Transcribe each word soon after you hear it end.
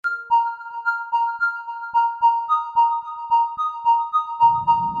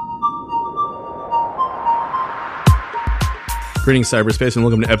Greetings, cyberspace, and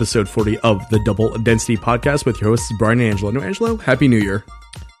welcome to episode 40 of the Double Density Podcast with your hosts, Brian and Angelo. No, Angelo, Happy New Year.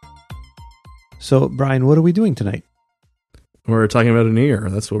 So, Brian, what are we doing tonight? We're talking about a new year.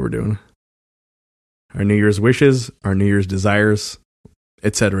 That's what we're doing. Our New Year's wishes, our New Year's desires,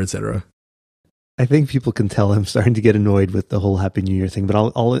 etc., etc. I think people can tell I'm starting to get annoyed with the whole Happy New Year thing,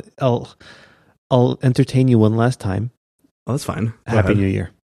 but I'll entertain you one last time. Oh, that's fine. Happy New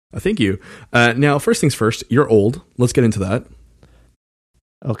Year. Thank you. Now, first things first, you're old. Let's get into that.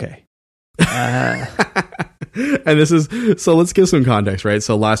 Okay. And let's give some context, right?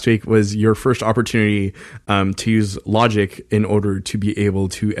 So last week was your first opportunity to use Logic in order to be able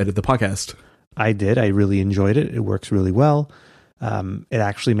to edit the podcast. I did. I really enjoyed it. It works really well. It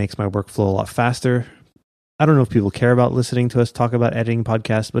actually makes my workflow a lot faster. I don't know if people care about listening to us talk about editing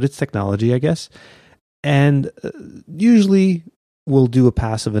podcasts, but it's technology, I guess. And usually we'll do a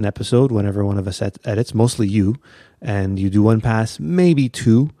pass of an episode whenever one of us edits, mostly you. And you do one pass, maybe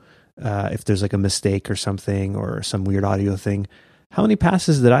two, if there's like a mistake or something or some weird audio thing. How many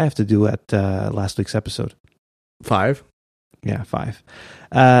passes did I have to do at last week's episode? 5. Yeah, 5.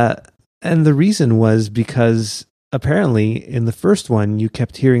 And the reason was because apparently in the first one, you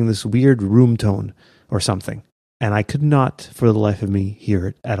kept hearing this weird room tone or something. And I could not, for the life of me, hear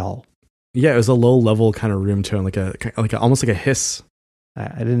it at all. Yeah, it was a low level kind of room tone, almost like a hiss.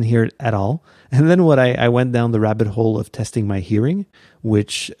 I didn't hear it at all. And then I went down the rabbit hole of testing my hearing,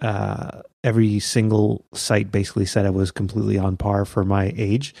 which every single site basically said I was completely on par for my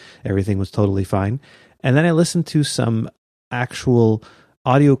age. Everything was totally fine. And then I listened to some actual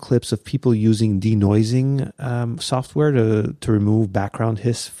audio clips of people using denoising software to remove background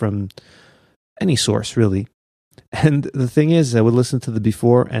hiss from any source, really. And the thing is, I would listen to the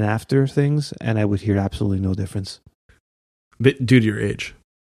before and after things, and I would hear absolutely no difference. But due to your age.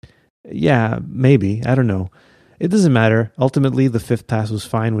 Yeah, maybe. I don't know. It doesn't matter. Ultimately, the 5th pass was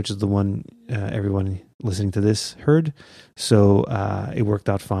fine, which is the one everyone listening to this heard. So it worked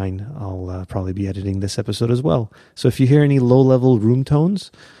out fine. I'll probably be editing this episode as well. So if you hear any low-level room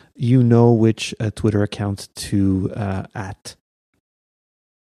tones, you know which Twitter account to at.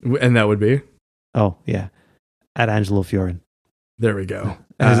 And that would be? Oh, yeah. At Angelo Fiorin. There we go.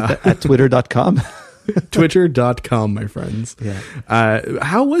 At twitter.com. Twitter.com, my friends. Yeah.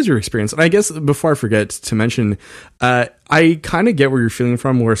 How was your experience? And I guess before I forget to mention, I kind of get where you're feeling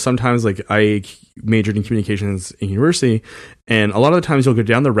from, where sometimes like I majored in communications in university, and a lot of the times you'll go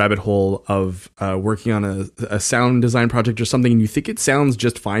down the rabbit hole of working on a sound design project or something, and you think it sounds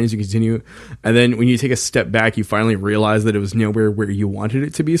just fine as you continue. And then when you take a step back, you finally realize that it was nowhere where you wanted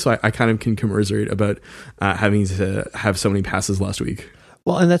it to be. So I kind of can commiserate about having to have so many passes last week.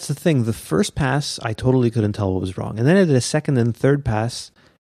 Well, and that's the thing. The first pass, I totally couldn't tell what was wrong. And then I did a second and third pass,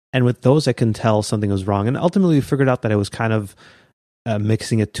 and with those, I couldn't tell something was wrong. And ultimately, we figured out that I was kind of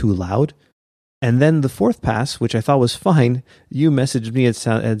mixing it too loud. And then the 4th pass, which I thought was fine, you messaged me and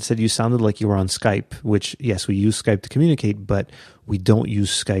said you sounded like you were on Skype, which, yes, we use Skype to communicate, but we don't use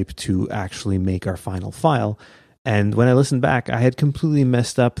Skype to actually make our final file. And when I listened back, I had completely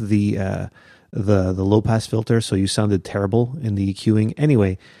messed up the low pass filter, so you sounded terrible in the EQing.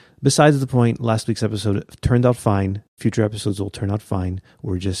 Anyway, besides the point, last week's episode turned out fine. Future episodes will turn out fine.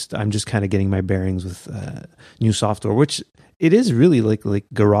 I'm just kind of getting my bearings with new software, which it is really like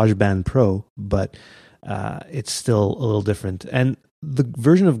GarageBand Pro, but it's still a little different. And the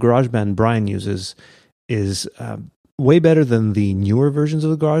version of GarageBand Brian uses is way better than the newer versions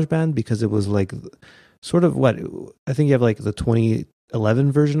of the GarageBand, because it was like sort of I think you have like the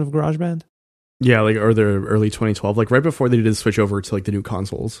 2011 version of GarageBand. Yeah, or the early 2012, like right before they did switch over to like the new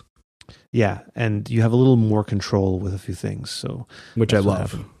consoles. Yeah, and you have a little more control with a few things, so which I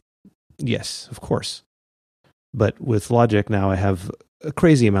love. Yes, of course. But with Logic now, I have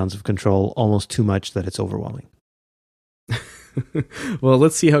crazy amounts of control, almost too much that it's overwhelming. Well,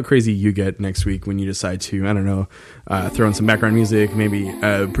 let's see how crazy you get next week when you decide to, I don't know, throw in some background music, maybe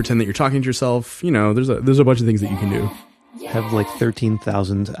pretend that you're talking to yourself. You know, there's a bunch of things that you can do. Have like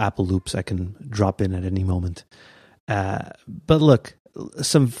 13,000 Apple loops I can drop in at any moment. But look,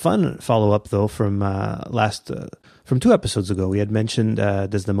 some fun follow-up though from 2 episodes ago. We had mentioned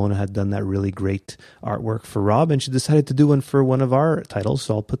Desdemona had done that really great artwork for Rob, and she decided to do one for one of our titles.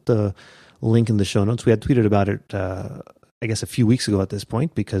 So I'll put the link in the show notes. We had tweeted about it, I guess, a few weeks ago at this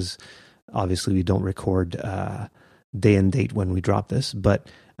point, because obviously we don't record day and date when we drop this. But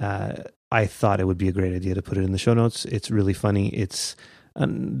I thought it would be a great idea to put it in the show notes. It's really funny. It's,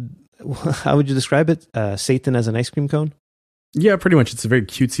 how would you describe it? Satan as an ice cream cone? Yeah, pretty much. It's a very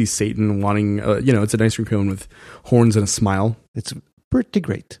cutesy Satan wanting, it's an ice cream cone with horns and a smile. It's pretty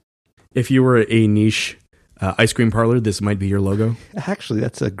great. If you were a niche Ice cream parlor, this might be your logo. Actually,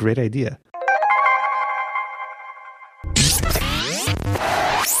 that's a great idea.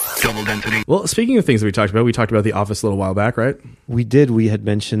 Double density. Well, speaking of things that we talked about The Office a little while back, right? We did. We had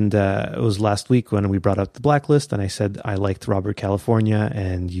mentioned, it was last week when we brought up The Blacklist, and I said I liked Robert California,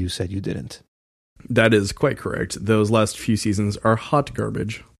 and you said you didn't. That is quite correct. Those last few seasons are hot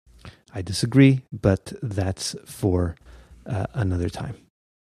garbage. I disagree, but that's for another time.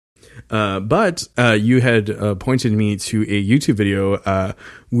 But you had pointed me to a YouTube video,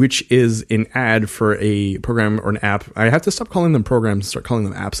 which is an ad for a program or an app. I have to stop calling them programs, start calling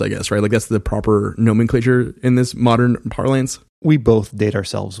them apps, I guess, right? Like that's the proper nomenclature in this modern parlance. We both date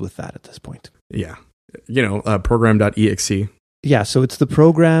ourselves with that at this point. Yeah. Program.exe. Yeah, so it's the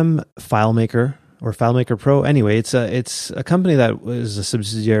program FileMaker or FileMaker Pro. Anyway, it's a company that is a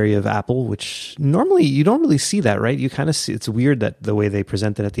subsidiary of Apple, which normally you don't really see that, right? You kind of see, it's weird that the way they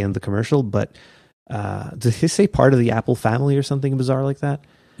present it at the end of the commercial, but did they say part of the Apple family or something bizarre like that?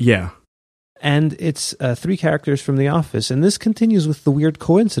 Yeah. And it's 3 characters from The Office, and this continues with the weird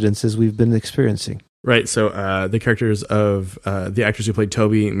coincidences we've been experiencing. Right, so the characters of the actors who played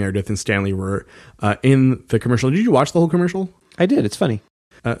Toby, Meredith, and Stanley were in the commercial. Did you watch the whole commercial? I did, it's funny.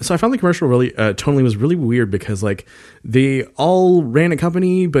 So I found the commercial really tonally was really weird because like they all ran a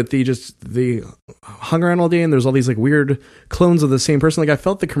company, but they hung around all day, and there's all these like weird clones of the same person. Like I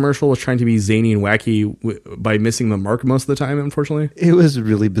felt the commercial was trying to be zany and wacky by missing the mark most of the time. Unfortunately, it was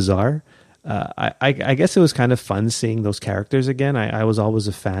really bizarre. I guess it was kind of fun seeing those characters again. I was always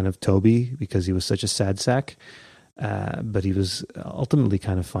a fan of Toby because he was such a sad sack, but he was ultimately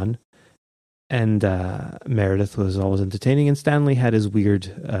kind of fun. And Meredith was always entertaining, and Stanley had his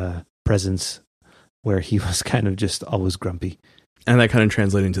weird presence where he was kind of just always grumpy. And that kind of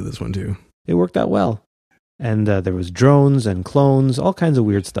translated into this one too. It worked out well. And there was drones and clones, all kinds of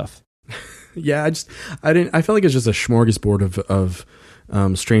weird stuff. Yeah, I felt like it's just a smorgasbord of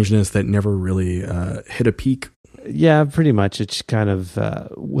strangeness that never really hit a peak. Yeah, pretty much. It kind of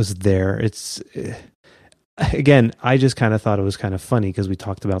was there. Again, I just kind of thought it was kind of funny because we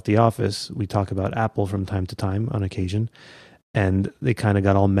talked about The Office. We talk about Apple from time to time on occasion. And they kind of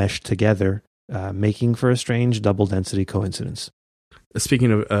got all meshed together, making for a strange double density coincidence.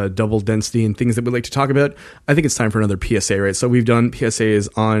 Speaking of double density and things that we'd like to talk about, I think it's time for another PSA, right? So we've done PSAs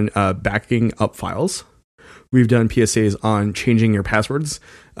on backing up files. We've done PSAs on changing your passwords.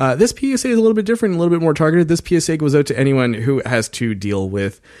 This PSA is a little bit different, a little bit more targeted. This PSA goes out to anyone who has to deal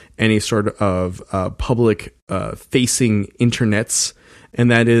with any sort of public-facing internets,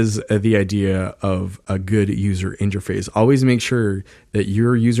 and that is the idea of a good user interface. Always make sure that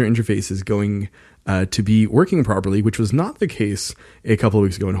your user interface is going to be working properly, which was not the case a couple of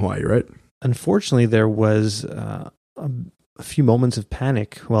weeks ago in Hawaii, right? Unfortunately, there was a few moments of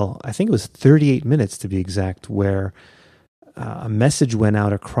panic. Well, I think it was 38 minutes to be exact, where a message went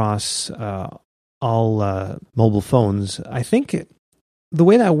out across all mobile phones. I think the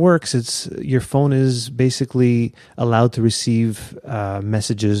way that works, it's your phone is basically allowed to receive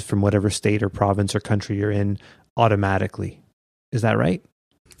messages from whatever state or province or country you're in automatically. Is that right?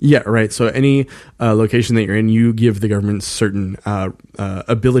 Yeah, right. So any location that you're in, you give the government certain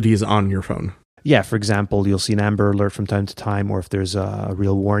abilities on your phone. Yeah, for example, you'll see an Amber Alert from time to time, or if there's a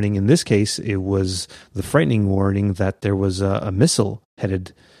real warning. In this case, it was the frightening warning that there was a missile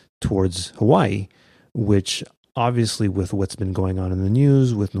headed towards Hawaii, which obviously with what's been going on in the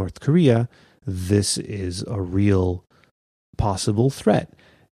news with North Korea, this is a real possible threat.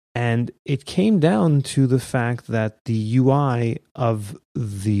 And it came down to the fact that the UI of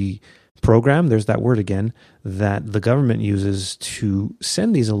the program, there's that word again, that the government uses to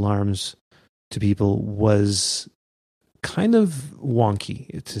send these alarms to people was kind of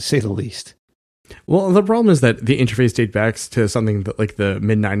wonky, to say the least. Well, the problem is that the interface dates back to something that like the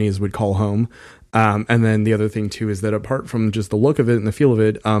mid-90s would call home. And then the other thing, too, is that apart from just the look of it and the feel of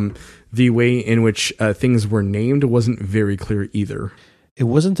it, the way in which things were named wasn't very clear either. It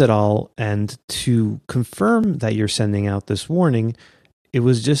wasn't at all. And to confirm that you're sending out this warning, it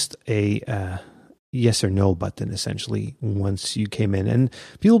was just a yes or no button, essentially, once you came in. And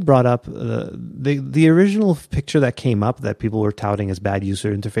people brought up the original picture that came up that people were touting as bad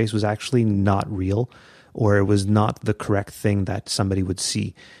user interface was actually not real, or it was not the correct thing that somebody would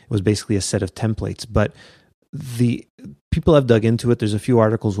see. It was basically a set of templates. But the people have dug into it. There's a few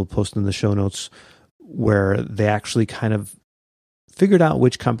articles we'll post in the show notes where they actually kind of figured out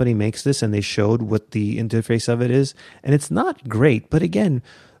which company makes this, and they showed what the interface of it is. And it's not great, but again,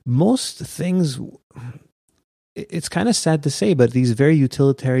 most things, it's kind of sad to say, but these very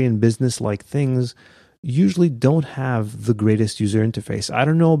utilitarian business-like things usually don't have the greatest user interface. I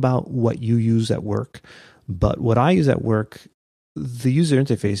don't know about what you use at work, But what I use at work, the user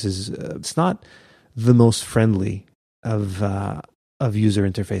interface is it's not the most friendly of user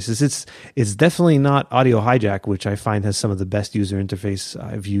interfaces. It's definitely not Audio Hijack, which I find has some of the best user interface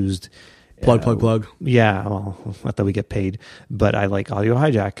I've used. Plug. Yeah, well, not that we get paid, but I like Audio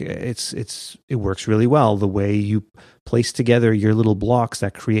Hijack. It works really well. The way you place together your little blocks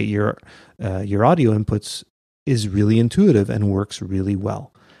that create your audio inputs is really intuitive and works really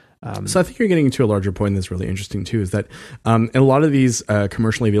well. So I think you're getting to a larger point that's really interesting too, is that a lot of these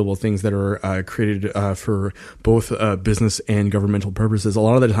commercially available things that are created for both business and governmental purposes, a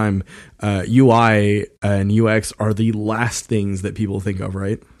lot of the time UI and UX are the last things that people think of,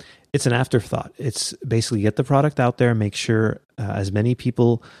 right? It's an afterthought. It's basically get the product out there, make sure as many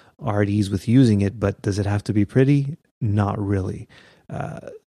people are at ease with using it, but does it have to be pretty? Not really.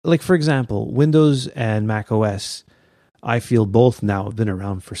 Like, for example, Windows and Mac OS, I feel both now have been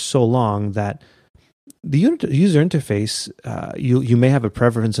around for so long that the user interface, you may have a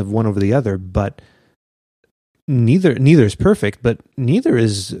preference of one over the other, but neither is perfect, but neither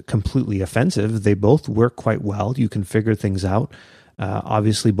is completely offensive. They both work quite well. You can figure things out.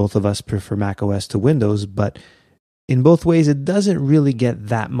 Obviously, both of us prefer Mac OS to Windows, but in both ways, it doesn't really get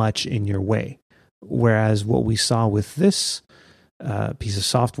that much in your way. Whereas what we saw with this piece of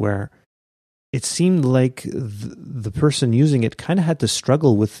software, it seemed like the person using it kind of had to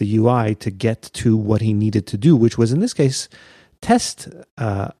struggle with the UI to get to what he needed to do, which was in this case, test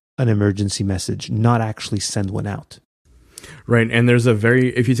an emergency message, not actually send one out. Right, and there's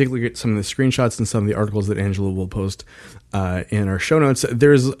if you take a look at some of the screenshots and some of the articles that Angela will post in our show notes,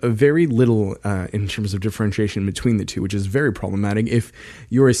 there's very little in terms of differentiation between the two, which is very problematic. If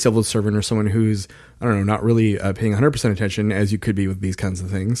you're a civil servant or someone who's, I don't know, not really paying 100% attention, as you could be with these kinds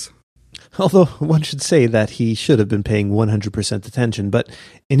of things. Although one should say that he should have been paying 100% attention, but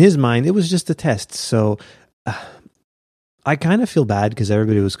in his mind, it was just a test. So I kind of feel bad because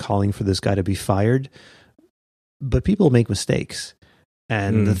everybody was calling for this guy to be fired. But people make mistakes.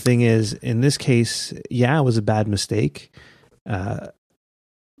 And the thing is, in this case, yeah, it was a bad mistake. But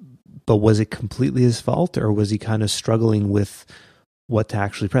was it completely his fault, or was he kind of struggling with what to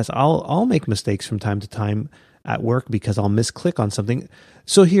actually press? I'll make mistakes from time to time at work because I'll misclick on something.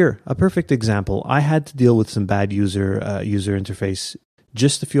 So here, a perfect example. I had to deal with some bad user interface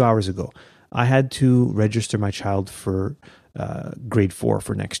just a few hours ago. I had to register my child for grade 4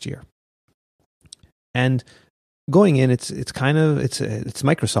 for next year. And going in, it's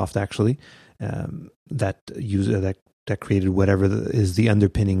Microsoft actually that created whatever is the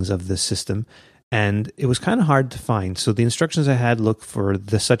underpinnings of this system, and it was kind of hard to find. So the instructions I had looked for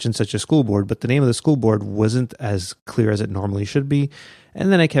the such and such a school board, but the name of the school board wasn't as clear as it normally should be.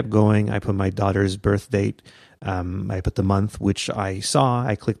 And then I kept going. I put my daughter's birth date. I put the month, which I saw.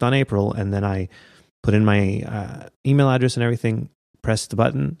 I clicked on April, and then I put in my email address and everything. Pressed the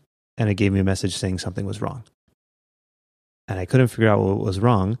button, and it gave me a message saying something was wrong. And I couldn't figure out what was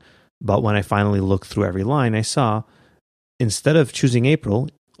wrong. But when I finally looked through every line, I saw instead of choosing April,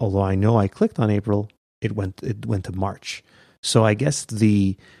 although I know I clicked on April, it went to March. So I guess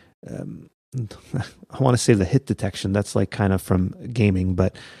I want to say the hit detection, that's like kind of from gaming,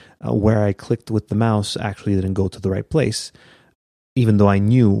 but where I clicked with the mouse actually didn't go to the right place, even though I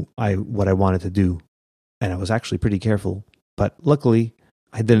knew what I wanted to do. And I was actually pretty careful. But luckily,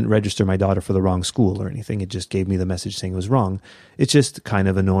 I didn't register my daughter for the wrong school or anything. It just gave me the message saying it was wrong. It's just kind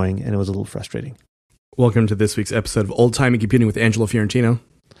of annoying, and it was a little frustrating. Welcome to this week's episode of Old Timey Computing with Angelo Fiorentino.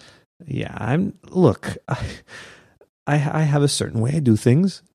 Yeah, I have a certain way I do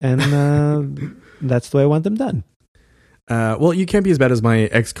things, and that's the way I want them done. Well, you can't be as bad as my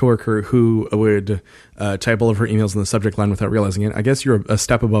ex-coworker who would type all of her emails in the subject line without realizing it. I guess you're a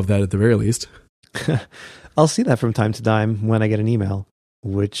step above that at the very least. I'll see that from time to time when I get an email,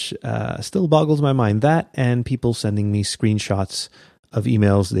 which still boggles my mind. That and people sending me screenshots of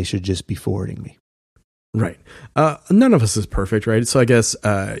emails they should just be forwarding me. Right. None of us is perfect, right? So I guess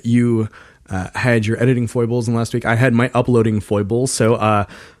you had your editing foibles, and last week I had my uploading foibles. So a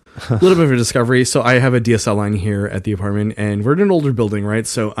little bit of a discovery. So I have a DSL line here at the apartment, and we're in an older building, right?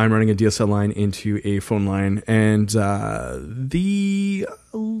 So I'm running a DSL line into a phone line, and the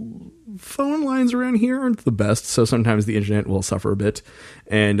phone lines around here aren't the best. So sometimes the internet will suffer a bit.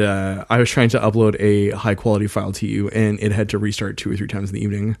 And I was trying to upload a high quality file to you, and it had to restart 2 or 3 times in the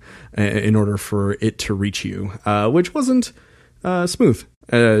evening in order for it to reach you, which wasn't smooth,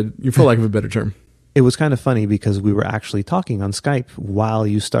 for lack of a better term. It was kind of funny because we were actually talking on Skype while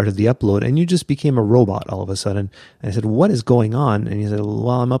you started the upload, and you just became a robot all of a sudden. And I said, "What is going on?" And you said,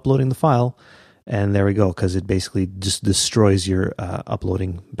 "Well, I'm uploading the file." And there we go, because it basically just destroys your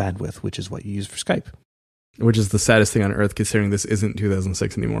uploading bandwidth, which is what you use for Skype. Which is the saddest thing on earth, considering this isn't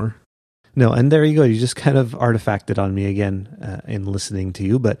 2006 anymore. No, and there you go. You just kind of artifacted on me again in listening to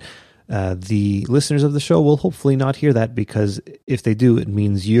you. But the listeners of the show will hopefully not hear that, because if they do, it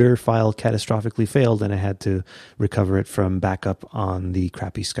means your file catastrophically failed and I had to recover it from backup on the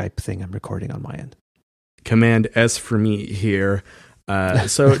crappy Skype thing I'm recording on my end. Command S for me here.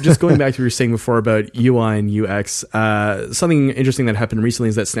 So just going back to what you were saying before about UI and UX, something interesting that happened recently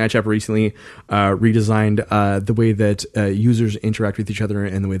is that Snapchat recently redesigned the way that users interact with each other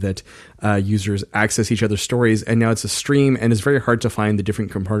and the way that users access each other's stories. And now it's a stream, and it's very hard to find the different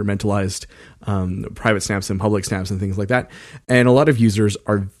compartmentalized private snaps and public snaps and things like that. And a lot of users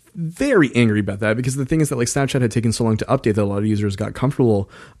are very angry about that, because the thing is that like Snapchat had taken so long to update that a lot of users got comfortable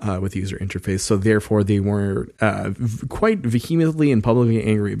with the user interface, so therefore they were quite vehemently and publicly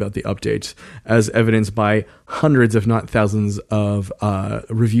angry about the update, as evidenced by hundreds if not thousands of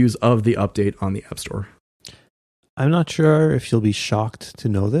reviews of the update on the App Store. I'm not sure if you'll be shocked to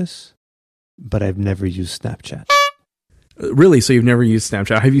know this, but I've never used Snapchat. Really? So you've never used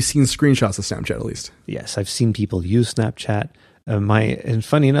Snapchat? Have you seen screenshots of Snapchat at least? Yes, I've seen people use Snapchat. And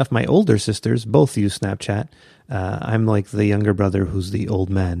funny enough, my older sisters both use Snapchat. I'm like the younger brother who's the old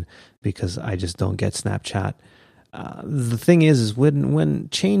man, because I just don't get Snapchat. The thing is when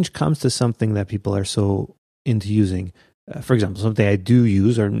change comes to something that people are so into using, for example, something I do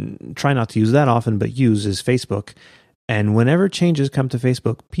use or try not to use that often, but use is Facebook. And whenever changes come to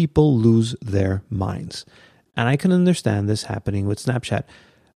Facebook, people lose their minds. And I can understand this happening with Snapchat.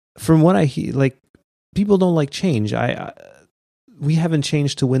 From what I hear, like, people don't like change. We haven't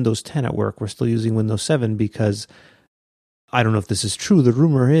changed to Windows 10 at work. We're still using Windows 7 because I don't know if this is true. The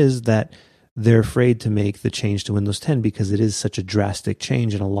rumor is that they're afraid to make the change to Windows 10 because it is such a drastic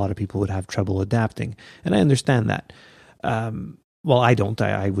change and a lot of people would have trouble adapting. And I understand that. Well, I don't.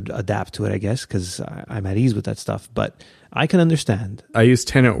 I would adapt to it, I guess, because I'm at ease with that stuff. But I can understand. I use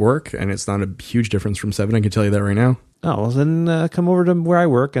 10 at work, and it's not a huge difference from 7. I can tell you that right now. Oh, well, then come over to where I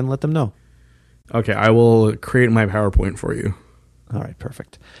work and let them know. Okay, I will create my PowerPoint for you. All right,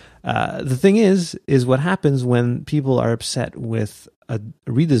 perfect. The thing is what happens when people are upset with a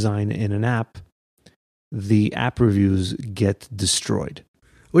redesign in an app, the app reviews get destroyed.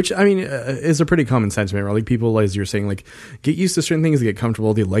 Which, I mean, is a pretty common sentiment, right? Like, people, as you're saying, like, get used to certain things, they get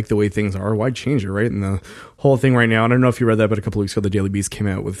comfortable, they like the way things are. Why change it, right? And the whole thing right now, and I don't know if you read that, but a couple of weeks ago, the Daily Beast came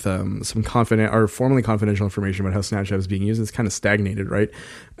out with some formerly confidential information about how Snapchat was being used. It's kind of stagnated, right?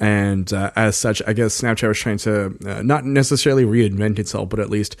 And as such, I guess Snapchat was trying to not necessarily reinvent itself, but at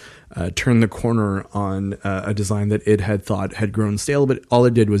least turn the corner on a design that it had thought had grown stale, but all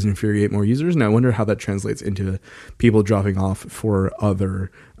it did was infuriate more users. And I wonder how that translates into people dropping off for other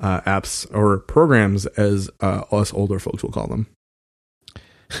apps or programs, as us older folks will call them.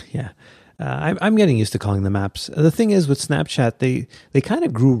 Yeah. I'm getting used to calling them apps. The thing is with Snapchat, they kind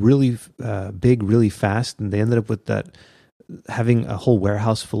of grew really big really fast, and they ended up with that having a whole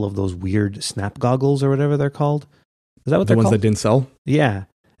warehouse full of those weird Snap goggles or whatever they're called. Is that what they're called? The ones that didn't sell? Yeah.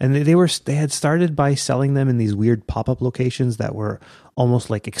 And they had started by selling them in these weird pop-up locations that were almost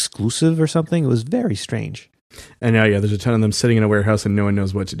like exclusive or something. It was very strange. And now, yeah, there's a ton of them sitting in a warehouse and no one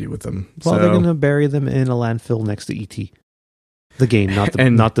knows what to do with them. Well, they're going to bury them in a landfill next to E.T. The game,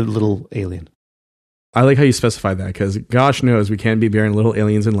 not the little alien. I like how you specify that, because gosh knows we can't be burying little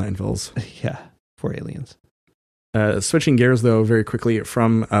aliens in landfills. Yeah, poor aliens. Switching gears, though, very quickly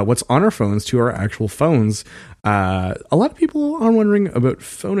from what's on our phones to our actual phones, a lot of people are wondering about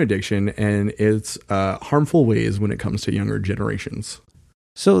phone addiction and its harmful ways when it comes to younger generations.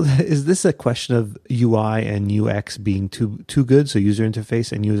 So is this a question of UI and UX being too good, so user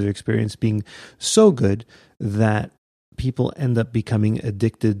interface and user experience being so good that people end up becoming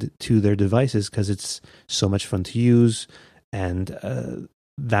addicted to their devices because it's so much fun to use and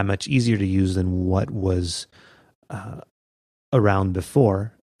that much easier to use than what was around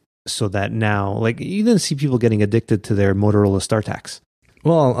before, so that now, like, you didn't see people getting addicted to their Motorola StarTAC.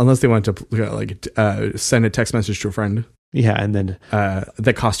 Well, unless they want to send a text message to a friend. Yeah, and then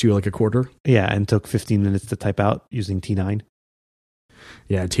that cost you like a quarter. Yeah, and took 15 minutes to type out using T9.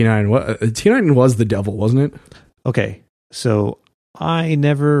 Yeah, T9 was the devil, wasn't it? Okay, so I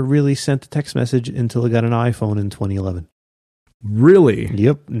never really sent a text message until I got an iPhone in 2011. Really?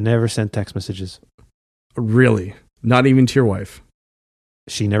 Yep, never sent text messages. Really? Not even to your wife?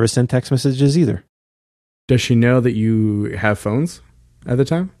 She never sent text messages either. Does she know that you have phones at the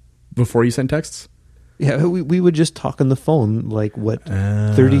time? Before you sent texts? Yeah, we would just talk on the phone like what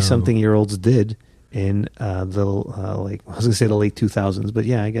 30-something-year-olds did in the late 2000s. But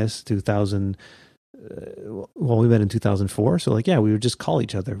yeah, I guess 2000, Well, we met in 2004. So like, yeah, we would just call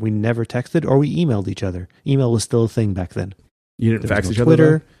each other. We never texted or we emailed each other. Email was still a thing back then. You didn't fax no each Twitter,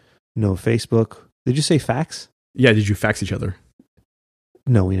 other? no Facebook. Did you say fax? Yeah, did you fax each other?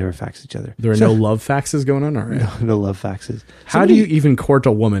 No, we never faxed each other. There are no love faxes going on? All right. No love faxes. How do you even court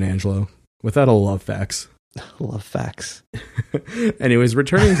a woman, Angelo, without a love fax? Love fax. Anyways,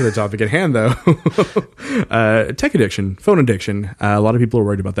 returning to the topic at hand, though, tech addiction, phone addiction. A lot of people are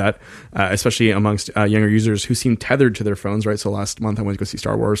worried about that, especially amongst younger users who seem tethered to their phones, right? So last month I went to go see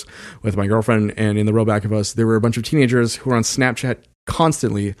Star Wars with my girlfriend, and in the row back of us, there were a bunch of teenagers who were on Snapchat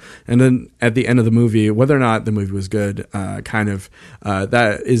constantly. And then at the end of the movie, whether or not the movie was good,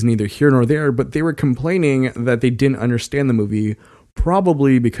 that is neither here nor there, but they were complaining that they didn't understand the movie,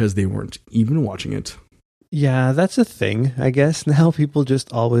 probably because they weren't even watching it. Yeah, that's a thing, I guess. Now people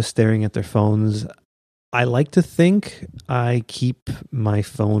just always staring at their phones. I like to think I keep my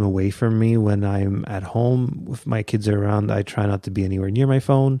phone away from me when I'm at home. If my kids are around, I try not to be anywhere near my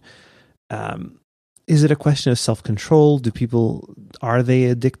phone. Is it a question of self-control? Are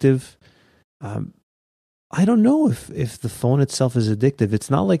they addictive? I don't know if the phone itself is addictive. It's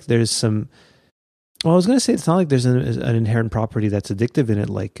not like there's some... Well, I was going to say it's not like there's an inherent property that's addictive in it,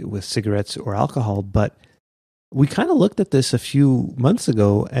 like with cigarettes or alcohol, but we kind of looked at this a few months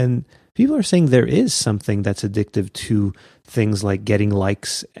ago, and people are saying there is something that's addictive to things like getting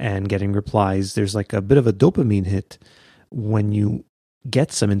likes and getting replies. There's like a bit of a dopamine hit when you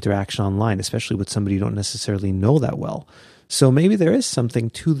get some interaction online, especially with somebody you don't necessarily know that well. So maybe there is something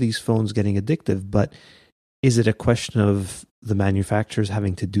to these phones getting addictive, but is it a question of the manufacturers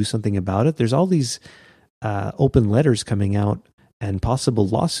having to do something about it? There's all these open letters coming out and possible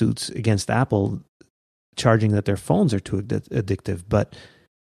lawsuits against Apple charging that their phones are too addictive. But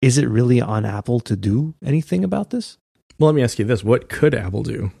is it really on Apple to do anything about this? Well, let me ask you this. What could Apple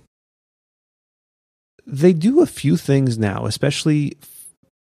do? They do a few things now, especially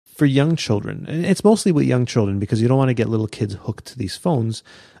for young children. And it's mostly with young children because you don't want to get little kids hooked to these phones.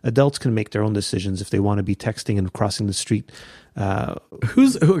 Adults can make their own decisions if they want to be texting and crossing the street.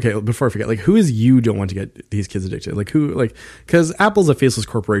 Okay, before I forget, like, who is you don't want to get these kids addicted? Like, because Apple's a faceless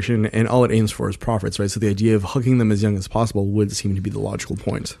corporation and all it aims for is profits, right? So the idea of hooking them as young as possible would seem to be the logical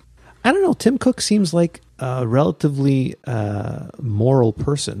point. I don't know. Tim Cook seems like a relatively moral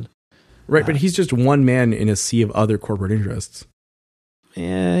person. Right, but he's just one man in a sea of other corporate interests.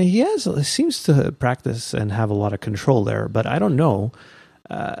 Yeah, he seems to practice and have a lot of control there, but I don't know.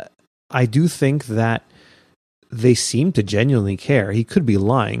 I do think that they seem to genuinely care. He could be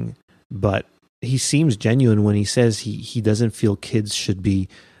lying, but he seems genuine when he says he doesn't feel kids should be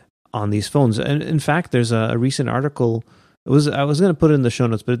on these phones. And in fact, there's a recent article. I was going to put it in the show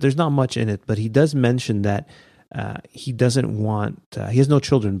notes, but there's not much in it. But he does mention that he doesn't want. He has no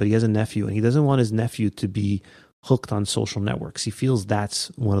children, but he has a nephew, and he doesn't want his nephew to be hooked on social networks. He feels that's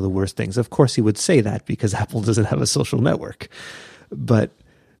one of the worst things. Of course, he would say that because Apple doesn't have a social network, but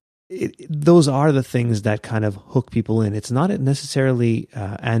those are the things that kind of hook people in. It's not necessarily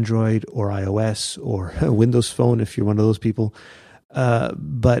Android or iOS or Windows Phone if you're one of those people,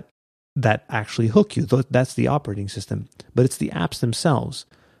 but that actually hook you. That's the operating system, but it's the apps themselves.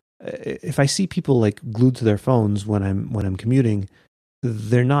 If I see people like glued to their phones when I'm commuting,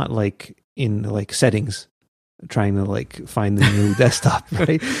 they're not like in like settings trying to like find the new desktop,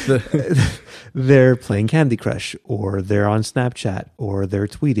 right? They're playing Candy Crush, or they're on Snapchat, or they're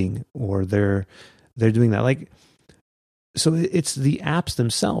tweeting, or they're doing that. Like, so it's the apps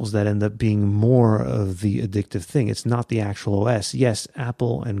themselves that end up being more of the addictive thing. It's not the actual OS. Yes,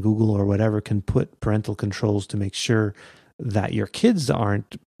 Apple and Google or whatever can put parental controls to make sure that your kids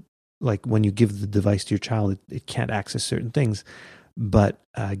aren't, like when you give the device to your child, it can't access certain things. But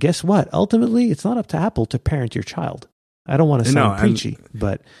guess what? Ultimately, it's not up to Apple to parent your child. I don't want to sound preachy,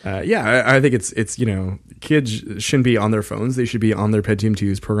 but I think it's kids shouldn't be on their phones. They should be on their Pentium to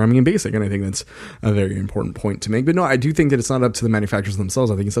use programming in BASIC, and I think that's a very important point to make. But no, I do think that it's not up to the manufacturers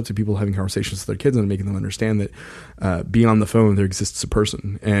themselves. I think it's up to people having conversations with their kids and making them understand that beyond the phone there exists a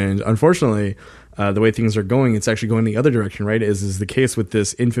person. And unfortunately, the way things are going, it's actually going the other direction. Right? Is the case with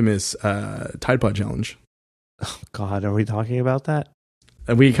this infamous Tide Pod challenge? Oh God, are we talking about that?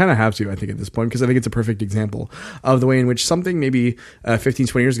 We kind of have to, I think, at this point, because I think it's a perfect example of the way in which something maybe 15,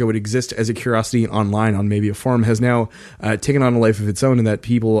 20 years ago would exist as a curiosity online on maybe a forum has now taken on a life of its own, and that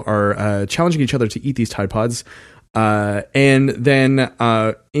people are challenging each other to eat these Tide Pods. And then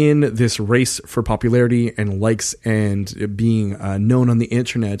in this race for popularity and likes and being known on the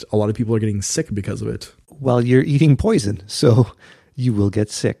internet, a lot of people are getting sick because of it. Well, you're eating poison, so you will get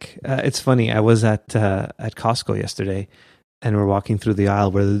sick. It's funny. I was at Costco yesterday, and we're walking through the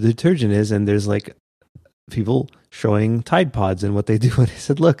aisle where the detergent is, and there's like people showing Tide Pods and what they do. And I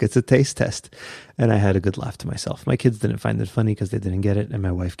said, look, it's a taste test. And I had a good laugh to myself. My kids didn't find it funny because they didn't get it. And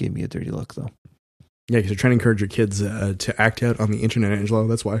my wife gave me a dirty look, though. Yeah, because you're trying to encourage your kids to act out on the internet, Angelo.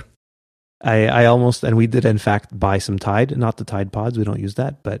 That's why. I almost, and we did in fact buy some Tide, not the Tide Pods. We don't use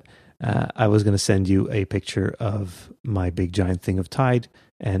that, but I was going to send you a picture of my big giant thing of Tide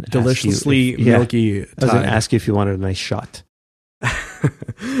and deliciously milky Tide. I was going to ask you if you wanted a nice shot.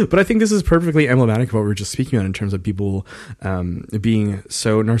 But I think this is perfectly emblematic of what we were just speaking on in terms of people being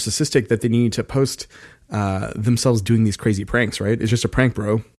so narcissistic that they need to post themselves doing these crazy pranks, right? It's just a prank,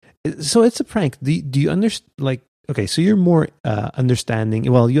 bro. So it's a prank. Do you understand? Like, okay, so you're more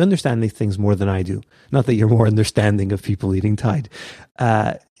understanding. Well, you understand these things more than I do. Not that you're more understanding of people eating Tide.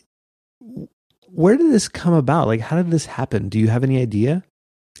 Where did this come about? Like, how did this happen? Do you have any idea?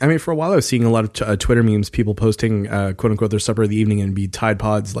 I mean, for a while I was seeing a lot of Twitter memes, people posting, quote unquote, their supper of the evening and be Tide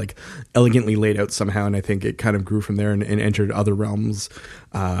Pods like elegantly laid out somehow. And I think it kind of grew from there and entered other realms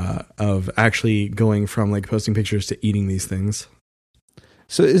of actually going from like posting pictures to eating these things.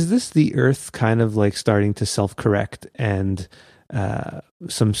 So is this the Earth kind of like starting to self-correct and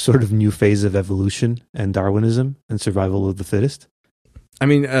some sort of new phase of evolution and Darwinism and survival of the fittest? I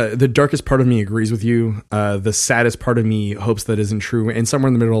mean, the darkest part of me agrees with you. The saddest part of me hopes that isn't true. And somewhere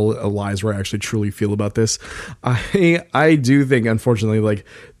in the middle lies where I actually truly feel about this. I do think, unfortunately, like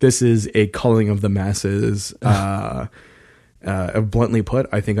this is a culling of the masses. Bluntly put,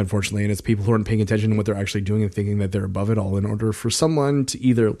 I think, unfortunately, and it's people who aren't paying attention to what they're actually doing and thinking that they're above it all in order for someone to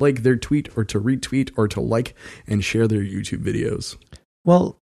either like their tweet or to retweet or to like and share their YouTube videos.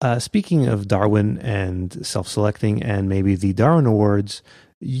 Well, speaking of Darwin and self-selecting and maybe the Darwin Awards,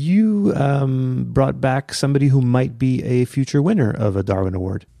 you brought back somebody who might be a future winner of a Darwin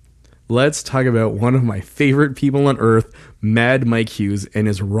Award. Let's talk about one of my favorite people on Earth, Mad Mike Hughes, and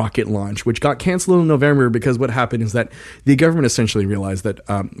his rocket launch, which got canceled in November because what happened is that the government essentially realized that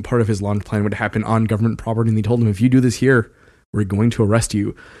part of his launch plan would happen on government property, and they told him, if you do this here, we're going to arrest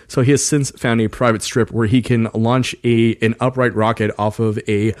you. So he has since found a private strip where he can launch an upright rocket off of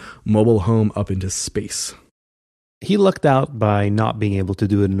a mobile home up into space. He lucked out by not being able to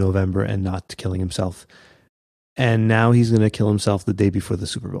do it in November and not killing himself. And now he's going to kill himself the day before the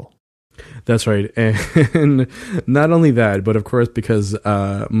Super Bowl. That's right. And not only that, but of course, because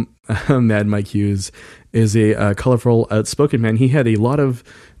Mad Mike Hughes is a colorful, outspoken man, he had a lot of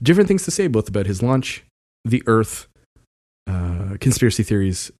different things to say, both about his launch, the Earth, conspiracy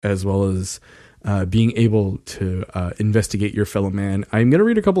theories, as well as being able to investigate your fellow man. I'm going to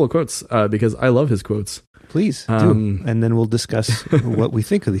read a couple of quotes because I love his quotes. Please do. And then we'll discuss what we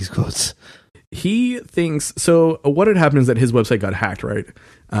think of these quotes. He thinks, so what had happened is that his website got hacked, right?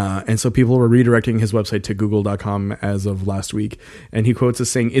 And so people were redirecting his website to google.com as of last week. And he quotes as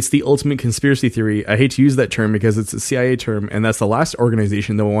saying, "It's the ultimate conspiracy theory. I hate to use that term because it's a CIA term, and that's the last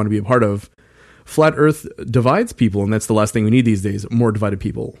organization that we want to be a part of. Flat Earth divides people, and that's the last thing we need these days, more divided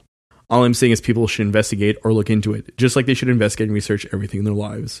people. All I'm saying is people should investigate or look into it, just like they should investigate and research everything in their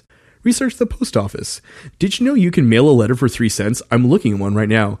lives. Research the post office. Did you know you can mail a letter for 3 cents? I'm looking at one right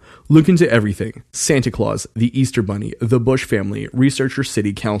now. Look into everything. Santa Claus, the Easter Bunny, the Bush family, research your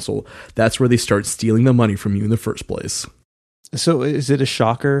city council. That's where they start stealing the money from you in the first place." So is it a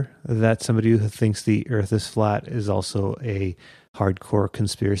shocker that somebody who thinks the Earth is flat is also a hardcore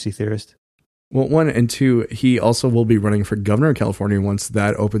conspiracy theorist? Well, 1 and 2, he also will be running for governor of California once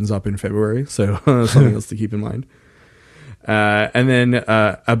that opens up in February. So something else to keep in mind. And then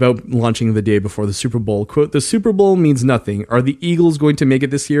about launching the day before the Super Bowl, quote, "The Super Bowl means nothing. Are the Eagles going to make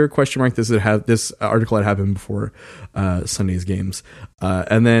it this year? Question mark. This article had happened before Sunday's games.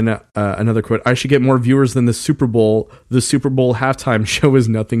 And then another quote, "I should get more viewers than the Super Bowl. The Super Bowl halftime show is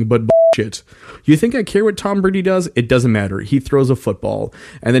nothing but bullshit. You think I care what Tom Brady does? It doesn't matter. He throws a football."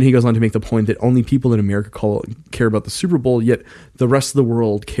 And then he goes on to make the point that only people in America care about the Super Bowl, yet the rest of the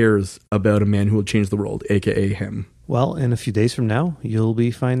world cares about a man who will change the world, aka him. Well, in a few days from now, you'll be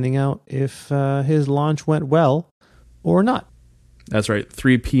finding out if his launch went well or not. That's right.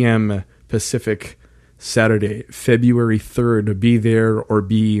 3 p.m. Pacific, Saturday, February 3rd. Be there or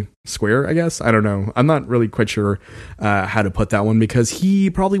be square, I guess. I don't know. I'm not really quite sure how to put that one because he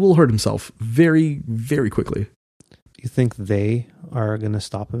probably will hurt himself very, very quickly. You think they are going to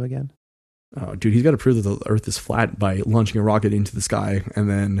stop him again? Oh, dude, he's got to prove that the Earth is flat by launching a rocket into the sky and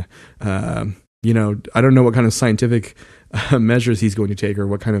then... I don't know what kind of scientific measures he's going to take or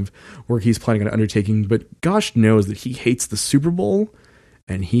what kind of work he's planning on undertaking, but gosh knows that he hates the Super Bowl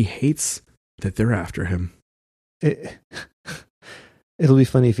and he hates that they're after him. It'll be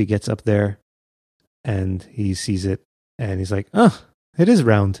funny if he gets up there and he sees it and he's like, "Oh, it is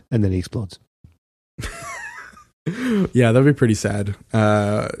round," and then he explodes. Yeah, that'd be pretty sad.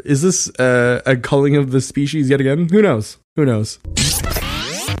 Is this a culling of the species yet again? Who knows? Who knows?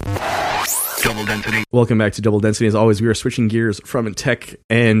 Double Density. Welcome back to Double Density. As always, we are switching gears from tech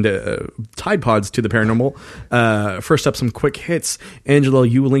and Tide Pods to the paranormal. First up, some quick hits. Angelo,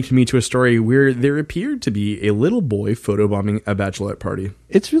 you linked me to a story where there appeared to be a little boy photobombing a bachelorette party.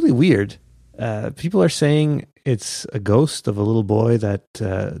 It's really weird. People are saying it's a ghost of a little boy that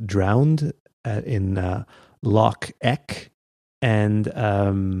drowned in Loch Eck. And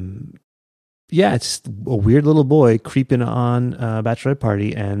it's a weird little boy creeping on a bachelorette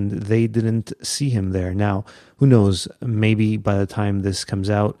party, and they didn't see him there. Now, who knows? Maybe by the time this comes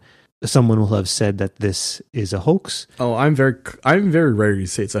out, someone will have said that this is a hoax. Oh, I'm very ready to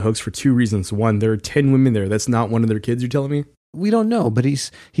say it's a hoax for two reasons. One, there are 10 women there. That's not one of their kids, you're telling me? We don't know, but he's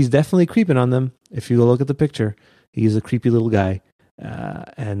definitely creeping on them. If you look at the picture, he's a creepy little guy,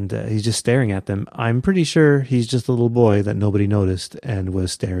 and he's just staring at them. I'm pretty sure he's just a little boy that nobody noticed and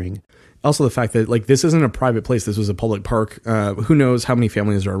was staring. Also, the fact that this isn't a private place. This was a public park. Who knows how many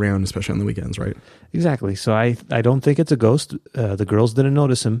families are around, especially on the weekends, right? Exactly. So I don't think it's a ghost. The girls didn't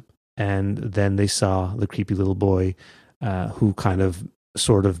notice him, and then they saw the creepy little boy who kind of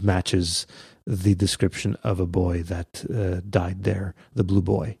sort of matches the description of a boy that died there, the blue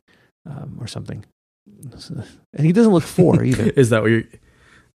boy or something. And he doesn't look 4 either. Is that what you're...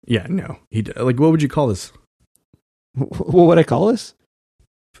 Yeah, no. What would you call this? What would I call this?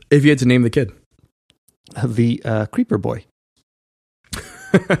 If you had to name the kid. The creeper boy.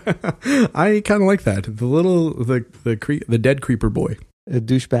 I kind of like that. The dead creeper boy. A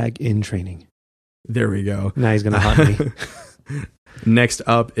douchebag in training. There we go. Now he's going to haunt me. Next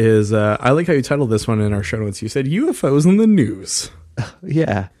up is, I like how you titled this one in our show notes. You said UFOs in the news.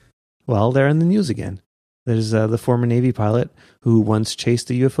 Yeah. Well, they're in the news again. There's the former Navy pilot who once chased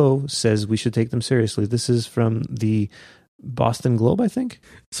a UFO, says we should take them seriously. This is from the Boston Globe, I think.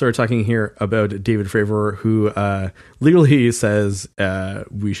 So we're talking here about David Fravor, who literally says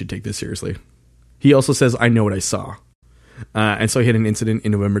we should take this seriously. He also says, I know what I saw. And so he had an incident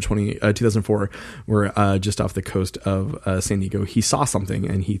in November 2004 where just off the coast of San Diego, he saw something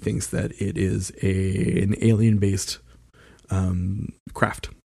and he thinks that it is an alien-based craft.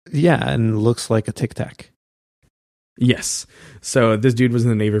 Yeah, and looks like a Tic Tac. Yes. So this dude was in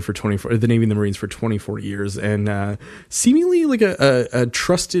the Navy and the Marines for 24 years, and seemingly like a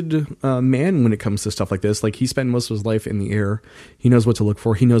trusted man when it comes to stuff like this. Like, he spent most of his life in the air. He knows what to look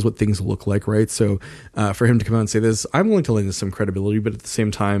for. He knows what things look like, right? So for him to come out and say this, I'm willing to lend this some credibility, but at the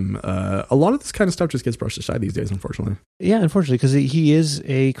same time, a lot of this kind of stuff just gets brushed aside these days, unfortunately. Yeah, unfortunately, because he is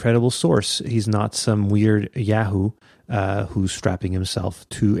a credible source. He's not some weird Yahoo who's strapping himself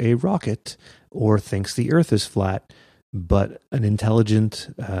to a rocket or thinks the Earth is flat, but an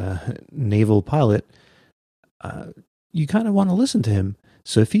intelligent naval pilot. You kind of want to listen to him.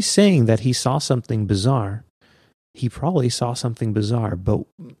 So if he's saying that he saw something bizarre, he probably saw something bizarre. But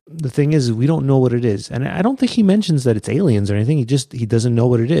the thing is, we don't know what it is. And I don't think he mentions that it's aliens or anything. He doesn't know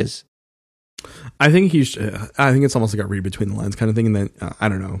what it is. I think it's almost like a read between the lines kind of thing. And then, I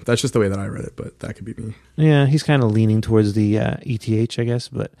don't know. That's just the way that I read it, but that could be me. Yeah, he's kind of leaning towards the ETH, I guess,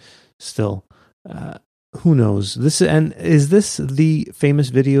 but still, who knows? Is this the famous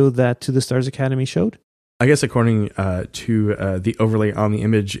video that To the Stars Academy showed? I guess according to the overlay on the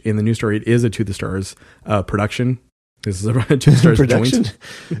image in the news story, it is a To the Stars production. This is a To the Stars production.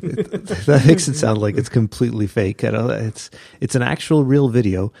 joint. That makes it sound like it's completely fake. It's an actual real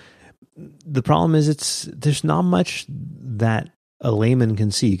video. The problem is there's not much that a layman can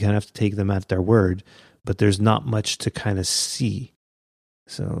see. You kind of have to take them at their word, but there's not much to kind of see.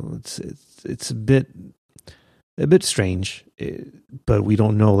 So it's a bit strange, but we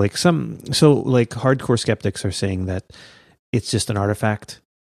don't know. Like hardcore skeptics are saying that it's just an artifact.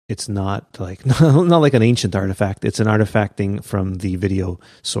 It's not like an ancient artifact. It's an artifacting from the video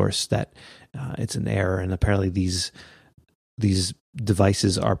source that it's an error, and apparently these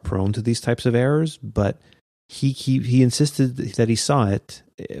devices are prone to these types of errors. But he insisted that he saw it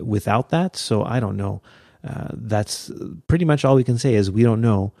without that. So I don't know. That's pretty much all we can say is we don't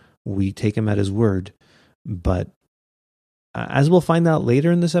know. We take him at his word. But as we'll find out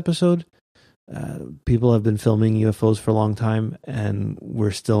later in this episode, people have been filming UFOs for a long time, and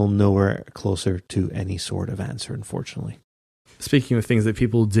we're still nowhere closer to any sort of answer, unfortunately. Speaking of things that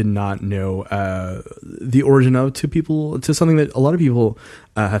people did not know the origin of, to something that a lot of people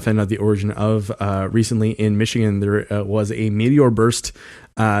have found out the origin of recently in Michigan, there was a meteor burst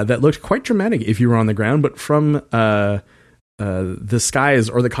that looked quite dramatic if you were on the ground, but from the skies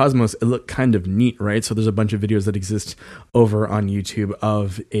or the cosmos, it looked kind of neat, right? So there's a bunch of videos that exist over on YouTube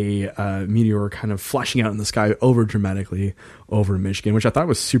of a meteor kind of flashing out in the sky over dramatically over Michigan, which I thought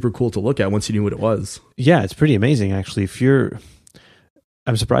was super cool to look at once you knew what it was. Yeah, it's pretty amazing, actually.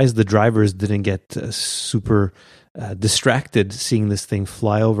 I'm surprised the drivers didn't get super distracted seeing this thing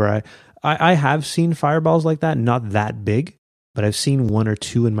fly over. I have seen fireballs like that, not that big, but I've seen one or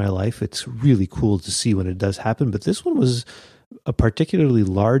two in my life. It's really cool to see when it does happen. But this one was a particularly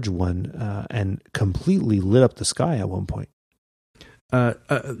large one and completely lit up the sky at one point. Do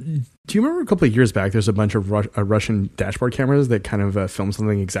you remember a couple of years back, there's a bunch of Russian dashboard cameras that kind of filmed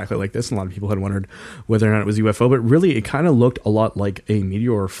something exactly like this? And a lot of people had wondered whether or not it was UFO, but really it kind of looked a lot like a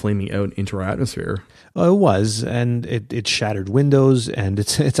meteor flaming out into our atmosphere. It was, and it shattered windows, and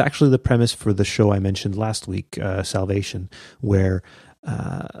it's actually the premise for the show I mentioned last week, Salvation, where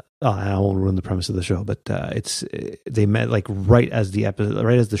I won't ruin the premise of the show, but they met like right as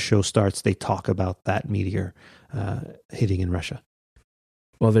the show starts, they talk about that meteor hitting in Russia.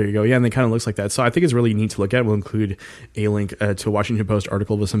 Well, there you go. Yeah, and it kind of looks like that. So I think it's really neat to look at. We'll include a link to a Washington Post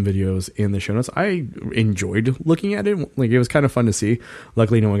article with some videos in the show notes. I enjoyed looking at it. Like, it was kind of fun to see.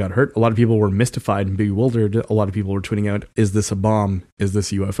 Luckily, no one got hurt. A lot of people were mystified and bewildered. A lot of people were tweeting out, is this a bomb? Is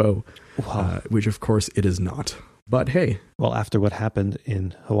this UFO? Wow. Which, of course, it is not. But hey. Well, after what happened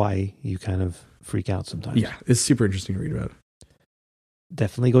in Hawaii, you kind of freak out sometimes. Yeah, it's super interesting to read about.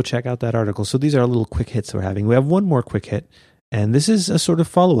 Definitely go check out that article. So these are little quick hits we're having. We have one more quick hit. And this is a sort of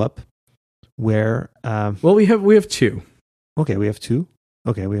follow-up where... well, we have two. Okay, we have two?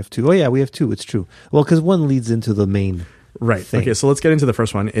 Okay, we have two. Oh, yeah, we have two. It's true. Well, because one leads into the main right thing. Okay, so let's get into the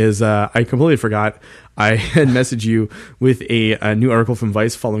first one. I completely forgot. I had messaged you with a new article from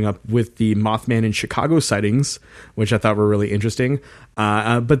Vice following up with the Mothman in Chicago sightings, which I thought were really interesting.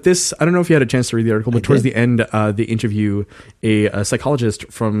 But this, I don't know if you had a chance to read the article, but towards the end, they interview a psychologist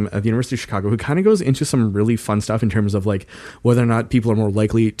from the University of Chicago who kind of goes into some really fun stuff in terms of like whether or not people are more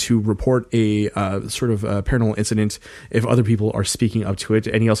likely to report a sort of paranormal incident if other people are speaking up to it.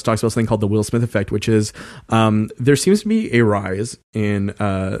 And he also talks about something called the Will Smith effect, which is there seems to be a rise in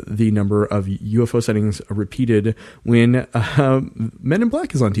the number of UFO sightings repeated when Men in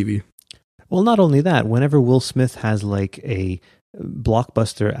Black is on TV. Well, not only that, whenever Will Smith has like a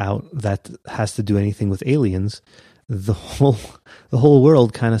blockbuster out that has to do anything with aliens, the whole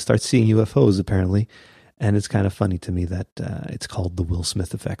world kind of starts seeing UFOs apparently, and it's kind of funny to me that it's called the Will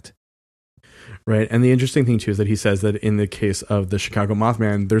Smith effect. Right, and the interesting thing too is that he says that in the case of the Chicago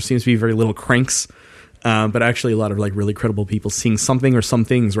Mothman, there seems to be very little cranks, but actually a lot of like really credible people seeing something or some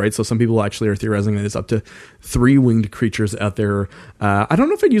things, right? So some people actually are theorizing that it's up to 3 winged creatures out there. I don't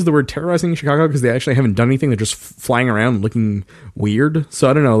know if I'd use the word terrorizing Chicago because they actually haven't done anything. They're just flying around looking weird. So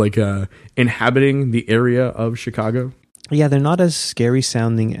I don't know, like inhabiting the area of Chicago. Yeah, they're not as scary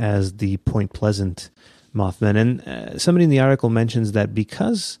sounding as the Point Pleasant Mothman. And somebody in the article mentions that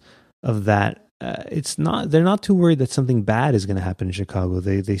because of that, they're not too worried that something bad is going to happen in Chicago.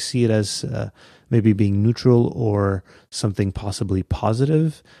 They see it as maybe being neutral or something possibly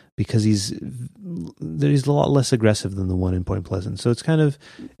positive because he's a lot less aggressive than the one in Point Pleasant. So it's kind of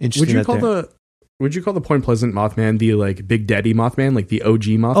interesting. Would you call the Point Pleasant Mothman the like Big Daddy Mothman, like the OG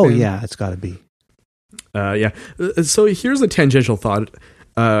Mothman? Oh yeah, it's got to be. Yeah. So here's a tangential thought.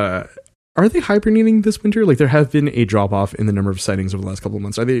 Are they hibernating this winter? Like there have been a drop off in the number of sightings over the last couple of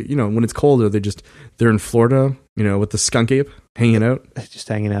months. Are they, when it's cold, they're in Florida, with the skunk ape hanging out? Just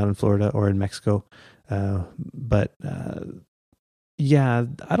hanging out in Florida or in Mexico. But yeah,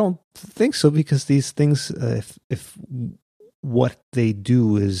 I don't think so because these things, if what they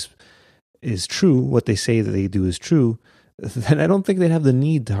do is true, what they say that they do is true, then I don't think they'd have the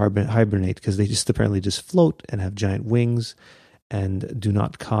need to hibernate because they just apparently just float and have giant wings and do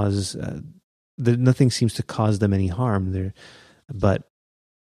not cause, nothing seems to cause them any harm there. But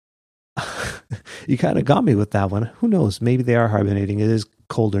you kind of got me with that one. Who knows? Maybe they are hibernating. It is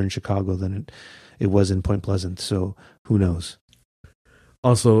colder in Chicago than it was in Point Pleasant. So who knows?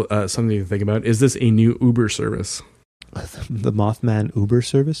 Also, something to think about. Is this a new Uber service? The Mothman Uber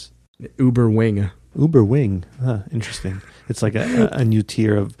service? Uber Wing. Uber Wing. Huh, interesting. It's like a new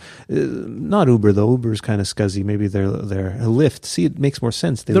tier of not Uber though. Uber's kind of scuzzy. Maybe they're a Lyft. See, it makes more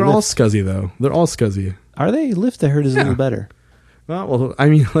sense. They're all scuzzy though. They're all scuzzy. Are they? Lyft I heard is a little better. Well, I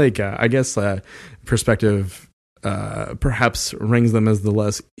mean, like I guess perspective perhaps rings them as the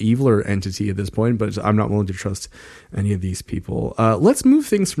less eviler entity at this point, but I'm not willing to trust any of these people. Let's move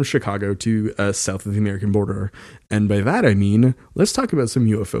things from Chicago to south of the American border, and by that I mean let's talk about some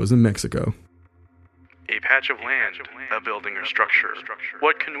UFOs in Mexico. A patch of land, a building or structure.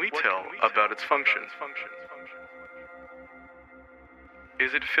 What can we tell about its function?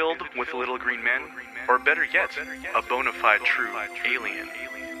 Is it filled with little green men? Or better yet, a bona fide true alien?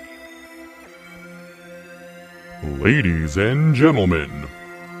 Ladies and gentlemen,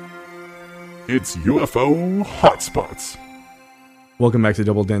 it's UFO Hotspots. Welcome back to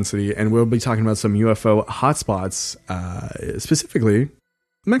Double Density, and we'll be talking about some UFO hotspots, specifically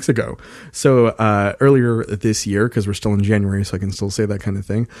Mexico. So earlier this year, because we're still in January, so I can still say that kind of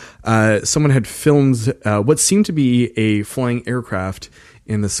thing, someone had filmed what seemed to be a flying aircraft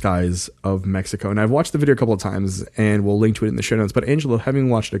in the skies of Mexico. And I've watched the video a couple of times, and we'll link to it in the show notes. But Angelo, having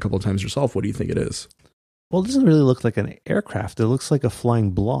watched it a couple of times yourself, what do you think it is? Well, it doesn't really look like an aircraft. It looks like a flying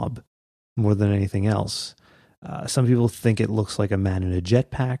blob more than anything else. Some people think it looks like a man in a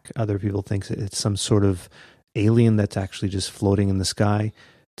jetpack. Other people think it's some sort of alien that's actually just floating in the sky.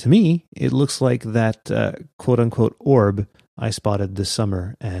 To me, it looks like that quote-unquote orb I spotted this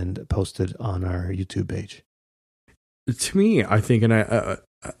summer and posted on our YouTube page. To me, I think, and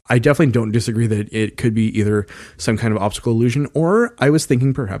I definitely don't disagree that it could be either some kind of optical illusion, or I was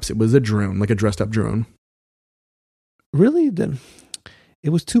thinking perhaps it was a drone, like a dressed-up drone. Really? It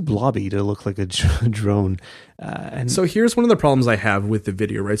was too blobby to look like a drone. And so here's one of the problems I have with the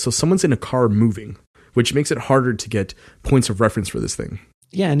video, right? So someone's in a car moving, which makes it harder to get points of reference for this thing.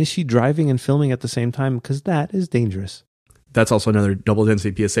 Yeah, and is she driving and filming at the same time? Because that is dangerous. That's also another double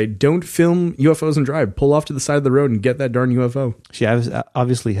density PSA. Don't film UFOs and drive. Pull off to the side of the road and get that darn UFO. She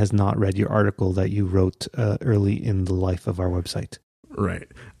obviously has not read your article that you wrote early in the life of our website. Right.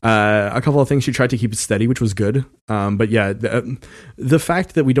 A couple of things, she tried to keep it steady, which was good. But yeah, the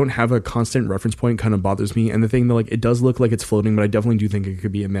fact that we don't have a constant reference point kind of bothers me. And the thing that, like, it does look like it's floating, but I definitely do think it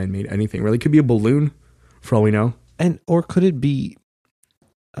could be a man-made anything. Really, it could be a balloon, for all we know. Or could it be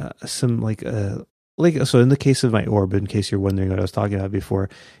some so in the case of my orb, in case you're wondering what I was talking about before,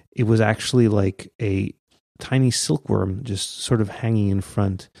 it was actually like a tiny silkworm just sort of hanging in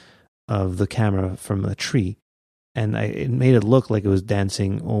front of the camera from a tree. And it made it look like it was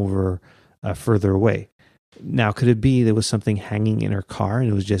dancing over further away. Now, could it be there was something hanging in her car and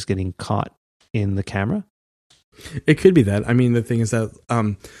it was just getting caught in the camera? It could be that. I mean, the thing is that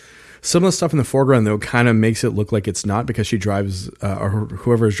some of the stuff in the foreground, though, kind of makes it look like it's not, because she drives, or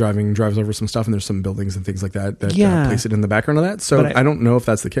whoever is driving drives over some stuff, and there's some buildings and things like that place it in the background of that. So I don't know if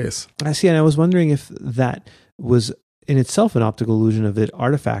that's the case. I see, and I was wondering if that was in itself an optical illusion of it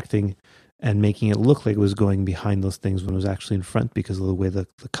artifacting and making it look like it was going behind those things when it was actually in front, because of the way the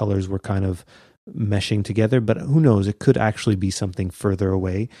colors were kind of meshing together. But who knows? It could actually be something further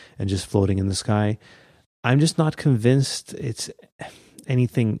away and just floating in the sky. I'm just not convinced it's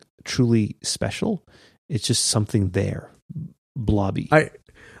anything truly special. It's just something there, blobby.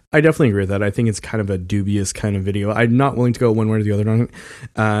 I definitely agree with that. I think it's kind of a dubious kind of video. I'm not willing to go one way or the other on it.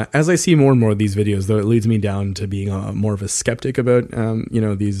 As I see more and more of these videos, though, it leads me down to being more of a skeptic about,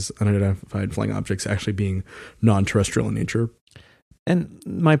 these unidentified flying objects actually being non-terrestrial in nature. And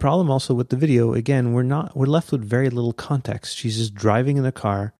my problem also with the video, again, we're left with very little context. She's just driving in a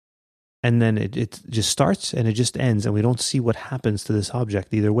car, and then it just starts and it just ends, and we don't see what happens to this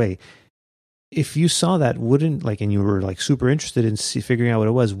object either way. If you saw that, and you were super interested in figuring out what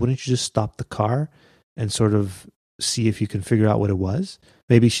it was, wouldn't you just stop the car and sort of see if you can figure out what it was?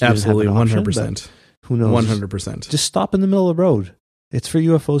 Maybe she didn't have an option, 100%. Who knows? 100%. Just stop in the middle of the road. It's for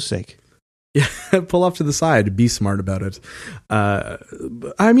UFO's sake. Yeah, pull off to the side. Be smart about it.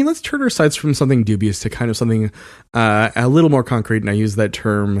 Let's turn our sights from something dubious to kind of something a little more concrete. And I use that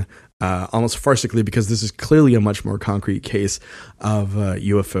term almost farcically, because this is clearly a much more concrete case of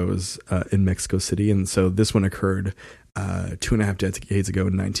UFOs in Mexico City. And so this one occurred 2.5 decades ago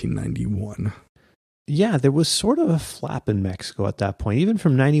in 1991. Yeah, there was sort of a flap in Mexico at that point, even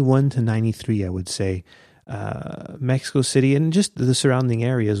from 91 to 93, I would say. Mexico City and just the surrounding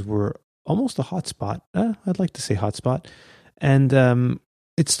areas were almost a hotspot. I'd like to say hotspot. And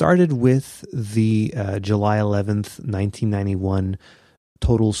it started with the July 11th, 1991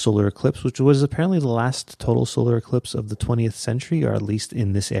 total solar eclipse, which was apparently the last total solar eclipse of the 20th century, or at least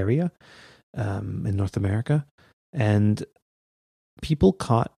in this area, in North America. And people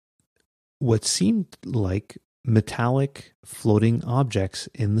caught what seemed like metallic floating objects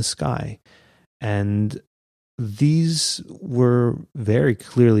in the sky. And these were very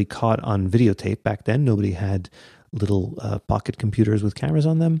clearly caught on videotape. Back then, nobody had little pocket computers with cameras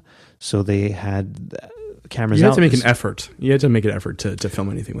on them. So they had cameras out. You had to make an effort. You had to make an effort to film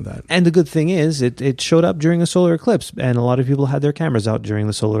anything with that. And the good thing is, it showed up during a solar eclipse. And a lot of people had their cameras out during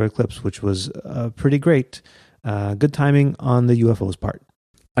the solar eclipse, which was pretty great. Good timing on the UFO's part.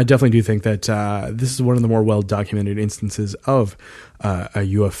 I definitely do think that this is one of the more well-documented instances of a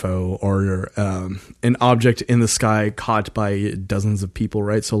UFO or an object in the sky caught by dozens of people,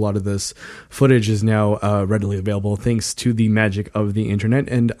 right? So a lot of this footage is now readily available thanks to the magic of the internet.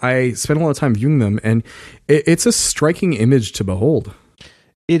 And I spent a lot of time viewing them, and it's a striking image to behold.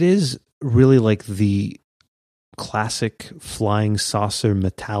 It is really like the classic flying saucer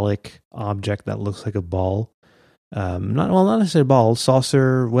metallic object that looks like a ball. Not necessarily a ball,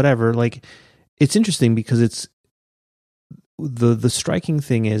 saucer, whatever. Like, it's interesting because it's the striking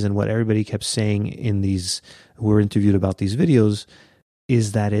thing is, and what everybody kept saying in these who were interviewed about these videos,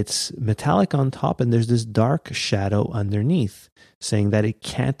 is that it's metallic on top and there's this dark shadow underneath, saying that it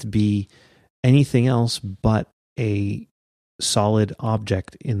can't be anything else but a solid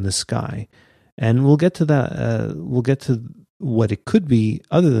object in the sky. And we'll get to that. We'll get to what it could be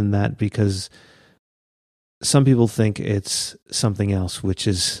other than that, because some people think it's something else, which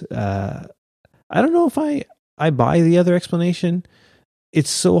is, I don't know if I buy the other explanation.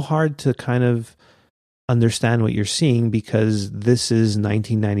 It's so hard to kind of understand what you're seeing because this is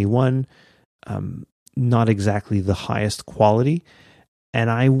 1991, not exactly the highest quality.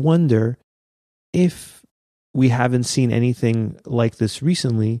 And I wonder if we haven't seen anything like this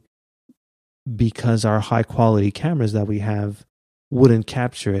recently because our high quality cameras that we have wouldn't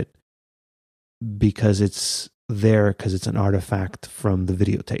capture it, because it's there because it's an artifact from the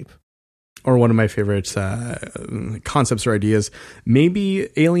videotape. Or one of my favorite concepts or ideas, maybe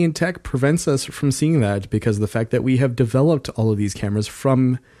alien tech prevents us from seeing that because of the fact that we have developed all of these cameras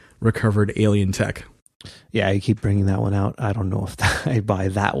from recovered alien tech. Yeah, I keep bringing that one out. I don't know if I buy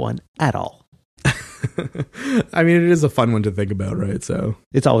that one at all. I mean, it is a fun one to think about, right? So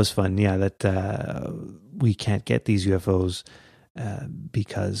it's always fun, yeah, that we can't get these UFOs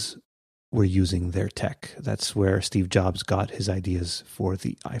because we're using their tech. That's where Steve Jobs got his ideas for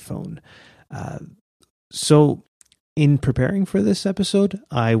the iPhone. So in preparing for this episode,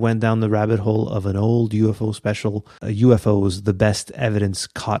 I went down the rabbit hole of an old UFO special, UFOs, the best evidence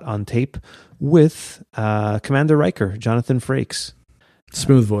caught on tape, with Commander Riker, Jonathan Frakes.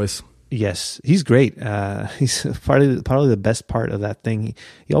 Smooth voice. Yes, he's great. He's probably the best part of that thing.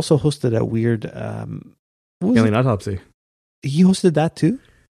 He also hosted a weird... Alien Autopsy. He hosted that too?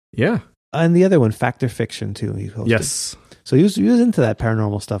 Yeah. And the other one, Fact or Fiction, too. He hosted. Yes. So he was into that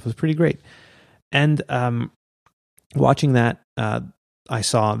paranormal stuff. It was pretty great. And watching that, I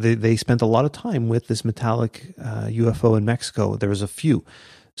saw they spent a lot of time with this metallic UFO in Mexico. There was a few.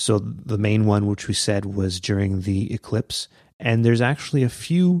 So the main one, which we said was during the eclipse. And there's actually a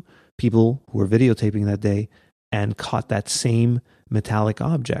few people who were videotaping that day and caught that same metallic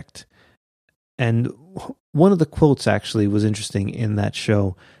object. And one of the quotes actually was interesting in that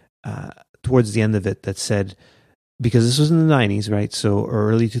show. Towards the end of it, that said, because this was in the 90s, right? So, or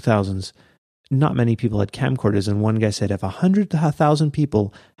early 2000s, not many people had camcorders. And one guy said, if 100,000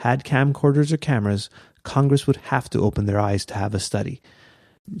 people had camcorders or cameras, Congress would have to open their eyes to have a study.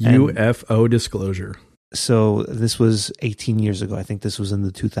 UFO disclosure. So this was 18 years ago. I think this was in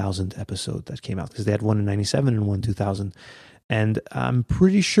the 2000 episode that came out, because they had one in 97 and one in 2000. And I'm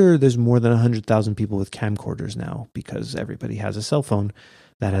pretty sure there's more than 100,000 people with camcorders now, because everybody has a cell phone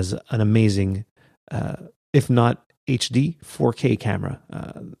that has an amazing, if not HD, 4K camera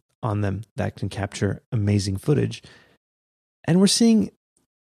on them that can capture amazing footage. And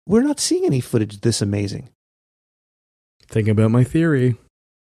we're not seeing any footage this amazing. Think about my theory.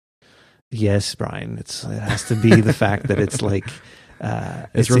 Yes, Brian. It has to be the fact that it's like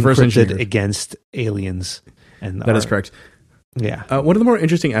it's reverse engineered against aliens. And that is correct. Yeah. One of the more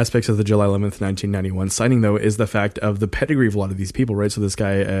interesting aspects of the July 11th, 1991 sighting, though, is the fact of the pedigree of a lot of these people, right? So this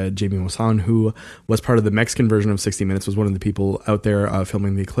guy, Jamie Maussan, who was part of the Mexican version of 60 Minutes, was one of the people out there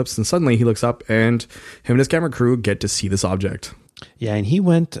filming the eclipse. And suddenly he looks up and him and his camera crew get to see this object. Yeah, and he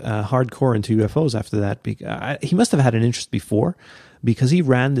went hardcore into UFOs after that. He must have had an interest before, because he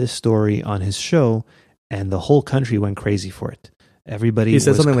ran this story on his show and the whole country went crazy for it. Everybody. He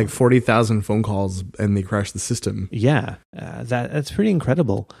said something like 40,000 phone calls and they crashed the system. Yeah, that's pretty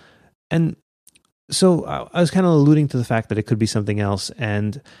incredible. And so I was kind of alluding to the fact that it could be something else.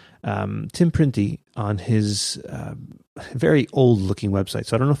 And Tim Printy on his very old looking website,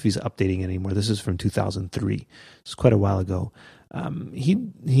 so I don't know if he's updating it anymore. This is from 2003. It's quite a while ago.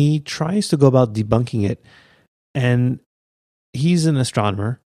 He tries to go about debunking it, and he's an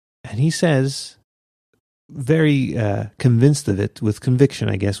astronomer, and he says, very convinced of it, with conviction,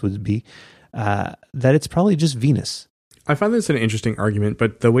 I guess would be, that it's probably just Venus. I find this an interesting argument,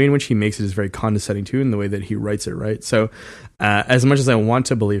 but the way in which he makes it is very condescending too, and the way that he writes it, right? So as much as I want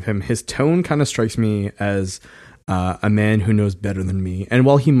to believe him, his tone kind of strikes me as a man who knows better than me. And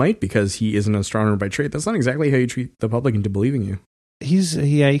while he might, because he is an astronomer by trade, that's not exactly how you treat the public into believing you.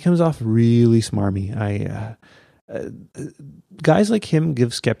 He comes off really smarmy. Guys like him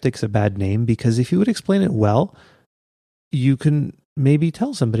give skeptics a bad name, because if you would explain it well, you can maybe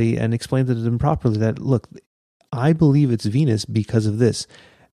tell somebody and explain to them properly that, look, I believe it's Venus because of this.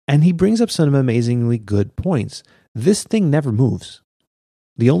 And he brings up some amazingly good points. This thing never moves.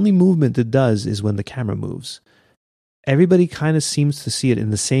 The only movement it does is when the camera moves. Everybody kind of seems to see it in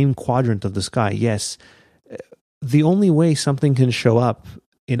the same quadrant of the sky. Yes, the only way something can show up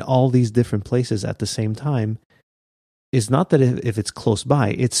in all these different places at the same time is not that if it's close by,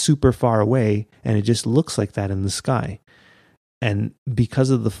 it's super far away and it just looks like that in the sky. And because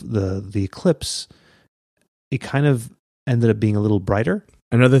of the eclipse, it kind of ended up being a little brighter.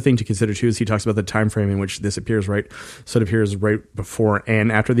 Another thing to consider too is he talks about the time frame in which this appears, right? So it appears right before and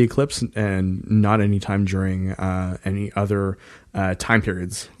after the eclipse, and not any time during any other time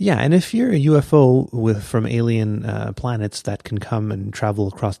periods. Yeah, and if you're a UFO from alien planets that can come and travel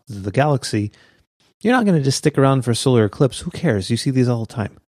across the galaxy, you're not going to just stick around for a solar eclipse. Who cares? You see these all the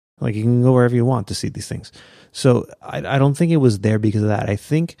time. Like, you can go wherever you want to see these things. So I don't think it was there because of that. I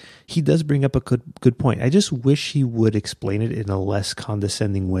think he does bring up a good point. I just wish he would explain it in a less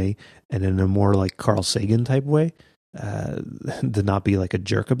condescending way and in a more like Carl Sagan type way, to not be like a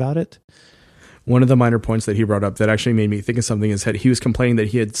jerk about it. One of the minor points that he brought up that actually made me think of something is that he was complaining that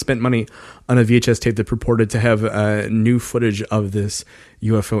he had spent money on a VHS tape that purported to have new footage of this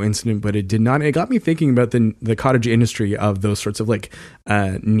UFO incident, but it did not. It got me thinking about the cottage industry of those sorts of like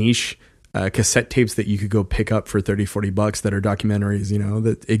niche cassette tapes that you could go pick up for $30-$40 that are documentaries, you know,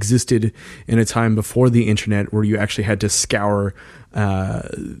 that existed in a time before the internet, where you actually had to scour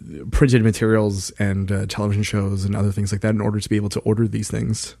printed materials and television shows and other things like that in order to be able to order these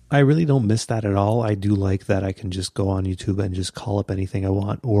things. I really don't miss that at all. I do like that I can just go on YouTube and just call up anything I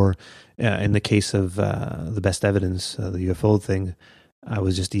want. Or in the case of the Best Evidence, the UFO thing, I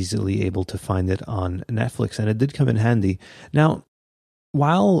was just easily able to find it on Netflix, and it did come in handy. Now,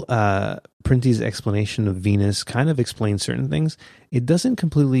 while Printy's explanation of Venus kind of explains certain things, it doesn't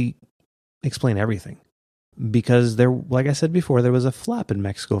completely explain everything. Because there, like I said before, there was a flap in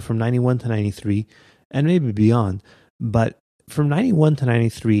Mexico from 91 to 93, and maybe beyond. But from 91 to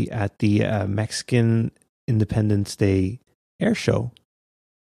 93 at the Mexican Independence Day air show,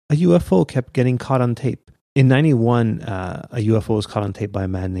 a UFO kept getting caught on tape. In 91, a UFO was caught on tape by a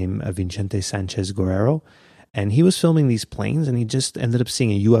man named Vicente Sanchez Guerrero, and he was filming these planes, and he just ended up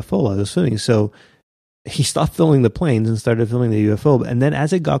seeing a UFO while he was filming. So he stopped filming the planes and started filming the UFO. And then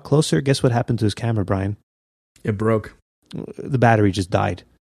as it got closer, guess what happened to his camera, Brian? It broke. The battery just died.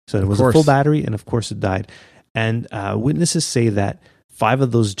 So it was a full battery, and of course it died. And witnesses say that 5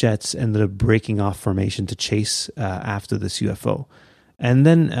 of those jets ended up breaking off formation to chase after this UFO. And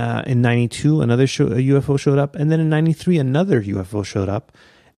then in 92, a UFO showed up. And then in 93, another UFO showed up.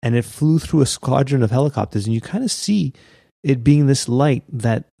 And it flew through a squadron of helicopters. And you kind of see it being this light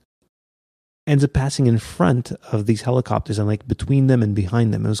that ends up passing in front of these helicopters and like between them and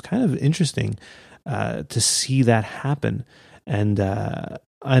behind them. It was kind of interesting to see that happen. And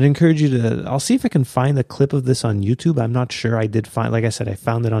I'd encourage you to, I'll see if I can find a clip of this on YouTube. I'm not sure. I did find, like I said, I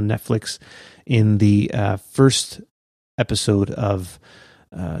found it on Netflix in the first episode of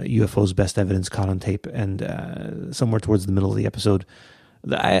UFO's Best Evidence Caught on Tape, and somewhere towards the middle of the episode.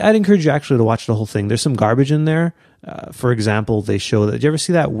 I'd encourage you actually to watch the whole thing. There's some garbage in there. For example, they show that, did you ever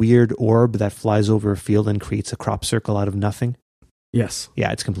see that weird orb that flies over a field and creates a crop circle out of nothing? Yes.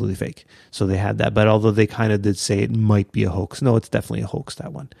 Yeah, it's completely fake. So they had that. But although they kind of did say it might be a hoax, no, it's definitely a hoax,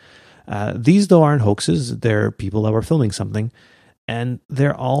 that one. These, though, aren't hoaxes. They're people that were filming something. And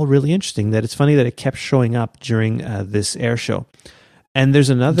they're all really interesting. That it's funny that it kept showing up during this air show. And there's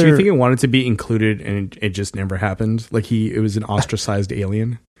another... Do you think it wanted to be included and it just never happened? Like it was an ostracized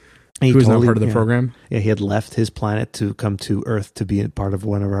alien who was not part of the program? Yeah, he had left his planet to come to Earth to be a part of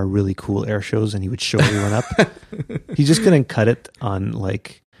one of our really cool air shows, and he would show everyone up. He just couldn't cut it on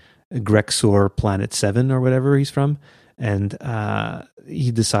like Grexor Planet 7 or whatever he's from. And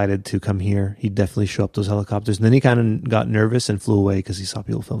he decided to come here. He'd definitely show up those helicopters. And then he kind of got nervous and flew away because he saw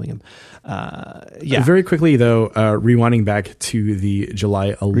people filming him. Yeah. Very quickly, though, rewinding back to the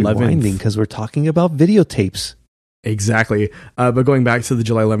July 11th. Rewinding, because we're talking about videotapes. Exactly. But going back to the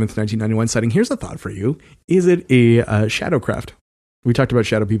July 11th, 1991 sighting, here's a thought for you. Is it a shadowcraft? We talked about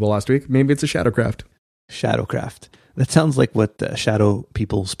shadow people last week. Maybe it's a shadowcraft. Shadowcraft. That sounds like what shadow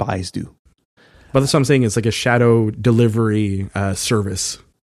people spies do. But that's what I'm saying. It's like a shadow delivery service.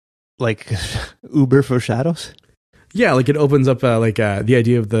 Like Uber for shadows? Yeah, like it opens up, the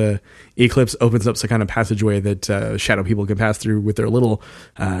idea of the eclipse opens up some kind of passageway that shadow people can pass through with their little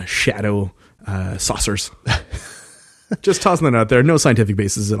shadow saucers. Just tossing that out there. No scientific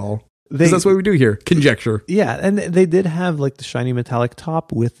basis at all. Because that's what we do here. Conjecture. Yeah, and they did have like the shiny metallic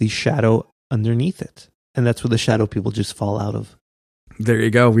top with the shadow underneath it. And that's where the shadow people just fall out of. There you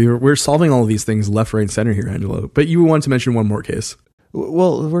go. We're solving all of these things left, right, and center here, Angelo. But you want to mention one more case.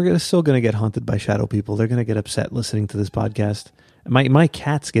 Well, we're still going to get haunted by shadow people. They're going to get upset listening to this podcast. My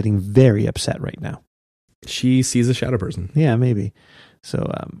cat's getting very upset right now. She sees a shadow person. Yeah, maybe. So,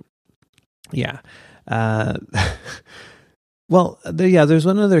 yeah. Well, there's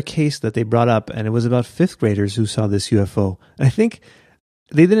one other case that they brought up, and it was about 5th graders who saw this UFO. And I think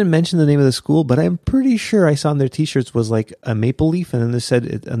they didn't mention the name of the school, but I'm pretty sure I saw on their T-shirts was like a maple leaf, and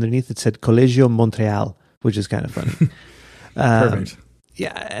then underneath it said Colegio Montreal, which is kind of funny. Perfect.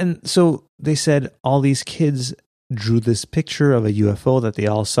 Yeah, and so they said all these kids drew this picture of a UFO that they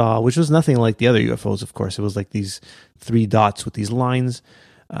all saw, which was nothing like the other UFOs, of course. It was like these 3 dots with these lines.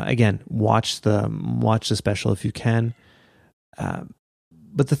 Again, watch the special if you can.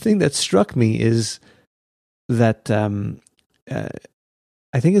 But the thing that struck me is that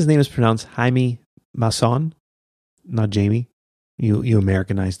I think his name is pronounced Jaime Maussan, not Jamie. You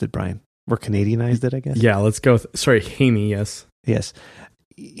Americanized it, Brian. Or Canadianized it, I guess. Yeah, let's go. Jaime, yes. Yes.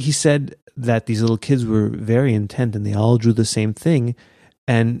 He said that these little kids were very intent and they all drew the same thing.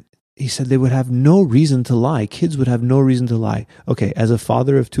 And he said they would have no reason to lie. Kids would have no reason to lie. Okay, as a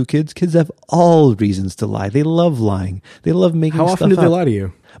father of 2 kids, kids have all reasons to lie. They love lying. They love making stuff up. How often do they lie to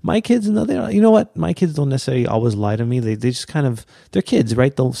you? My kids, you know what? My kids don't necessarily always lie to me. They just kind of, they're kids,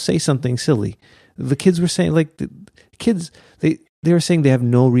 right? They'll say something silly. The kids were saying, like, the kids, they were saying they have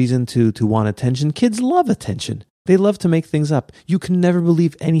no reason to want attention. Kids love attention. They love to make things up. You can never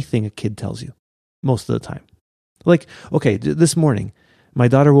believe anything a kid tells you, most of the time. Like, okay, this morning, my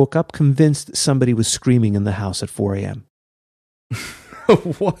daughter woke up convinced somebody was screaming in the house at 4 a.m.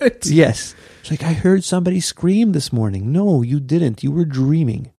 What? Yes. She's like, I heard somebody scream this morning. No, you didn't. You were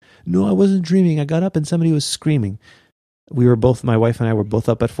dreaming. No, I wasn't dreaming. I got up and somebody was screaming. My wife and I were both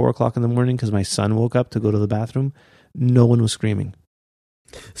up at 4 o'clock in the morning because my son woke up to go to the bathroom. No one was screaming.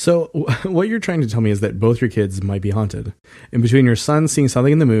 So what you're trying to tell me is that both your kids might be haunted. And between your son seeing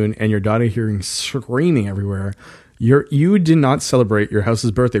something in the moon and your daughter hearing screaming everywhere, you did not celebrate your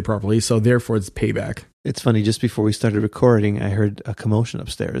house's birthday properly, so therefore it's payback. It's funny, just before we started recording, I heard a commotion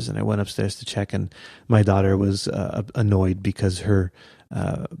upstairs, and I went upstairs to check, and my daughter was annoyed because her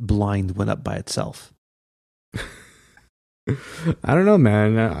blind went up by itself. I don't know,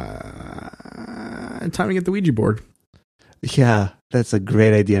 man. Time to get the Ouija board. Yeah, that's a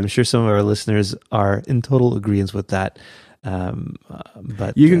great idea. I'm sure some of our listeners are in total agreement with that.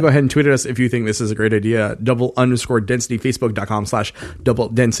 But you can go ahead and tweet at us if you think this is a great idea. _density,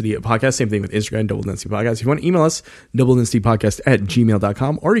 facebook.com/double-density podcast. Same thing with Instagram, double density podcast. If you want to email us,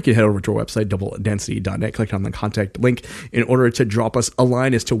 doubledensitypodcast@gmail.com, or you can head over to our website, doubledensity.net, click on the contact link in order to drop us a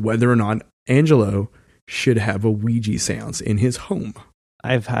line as to whether or not Angelo should have a Ouija seance in his home.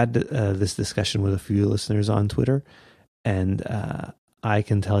 I've had this discussion with a few listeners on Twitter, and I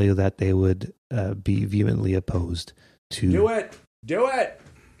can tell you that they would be vehemently opposed to... Do it!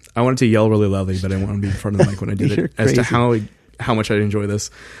 I wanted to yell really loudly, but I didn't want to be in front of the mic when I did it, as to how much I'd enjoy this.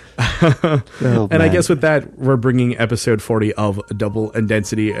 I guess with that, we're bringing episode 40 of Double and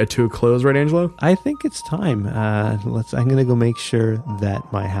Density to a close, right, Angelo? I think it's time. I'm going to go make sure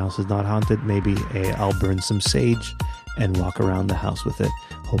that my house is not haunted. Maybe I'll burn some sage and walk around the house with it,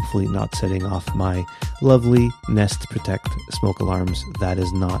 hopefully not setting off my lovely Nest Protect smoke alarms. That is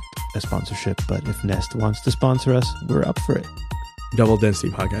not a sponsorship, but if Nest wants to sponsor us, we're up for it.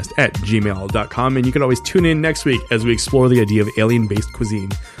 doubledensity.podcast@gmail.com, and you can always tune in next week as we explore the idea of alien-based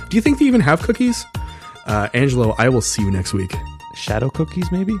cuisine. Do you think they even have cookies? Angelo, I will see you next week. Shadow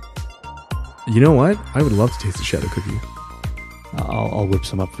cookies, maybe? You know what? I would love to taste a shadow cookie. I'll whip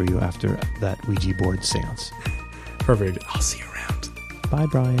some up for you after that Ouija board seance. Perfect. I'll see you around. Bye,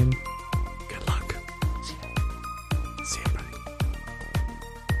 Brian. Good luck. See you, buddy.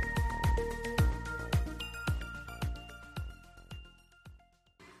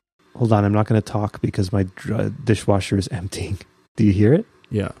 Hold on, I'm not going to talk because my dishwasher is emptying. Do you hear it?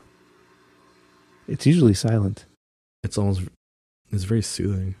 Yeah. It's usually silent. It's very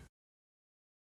soothing.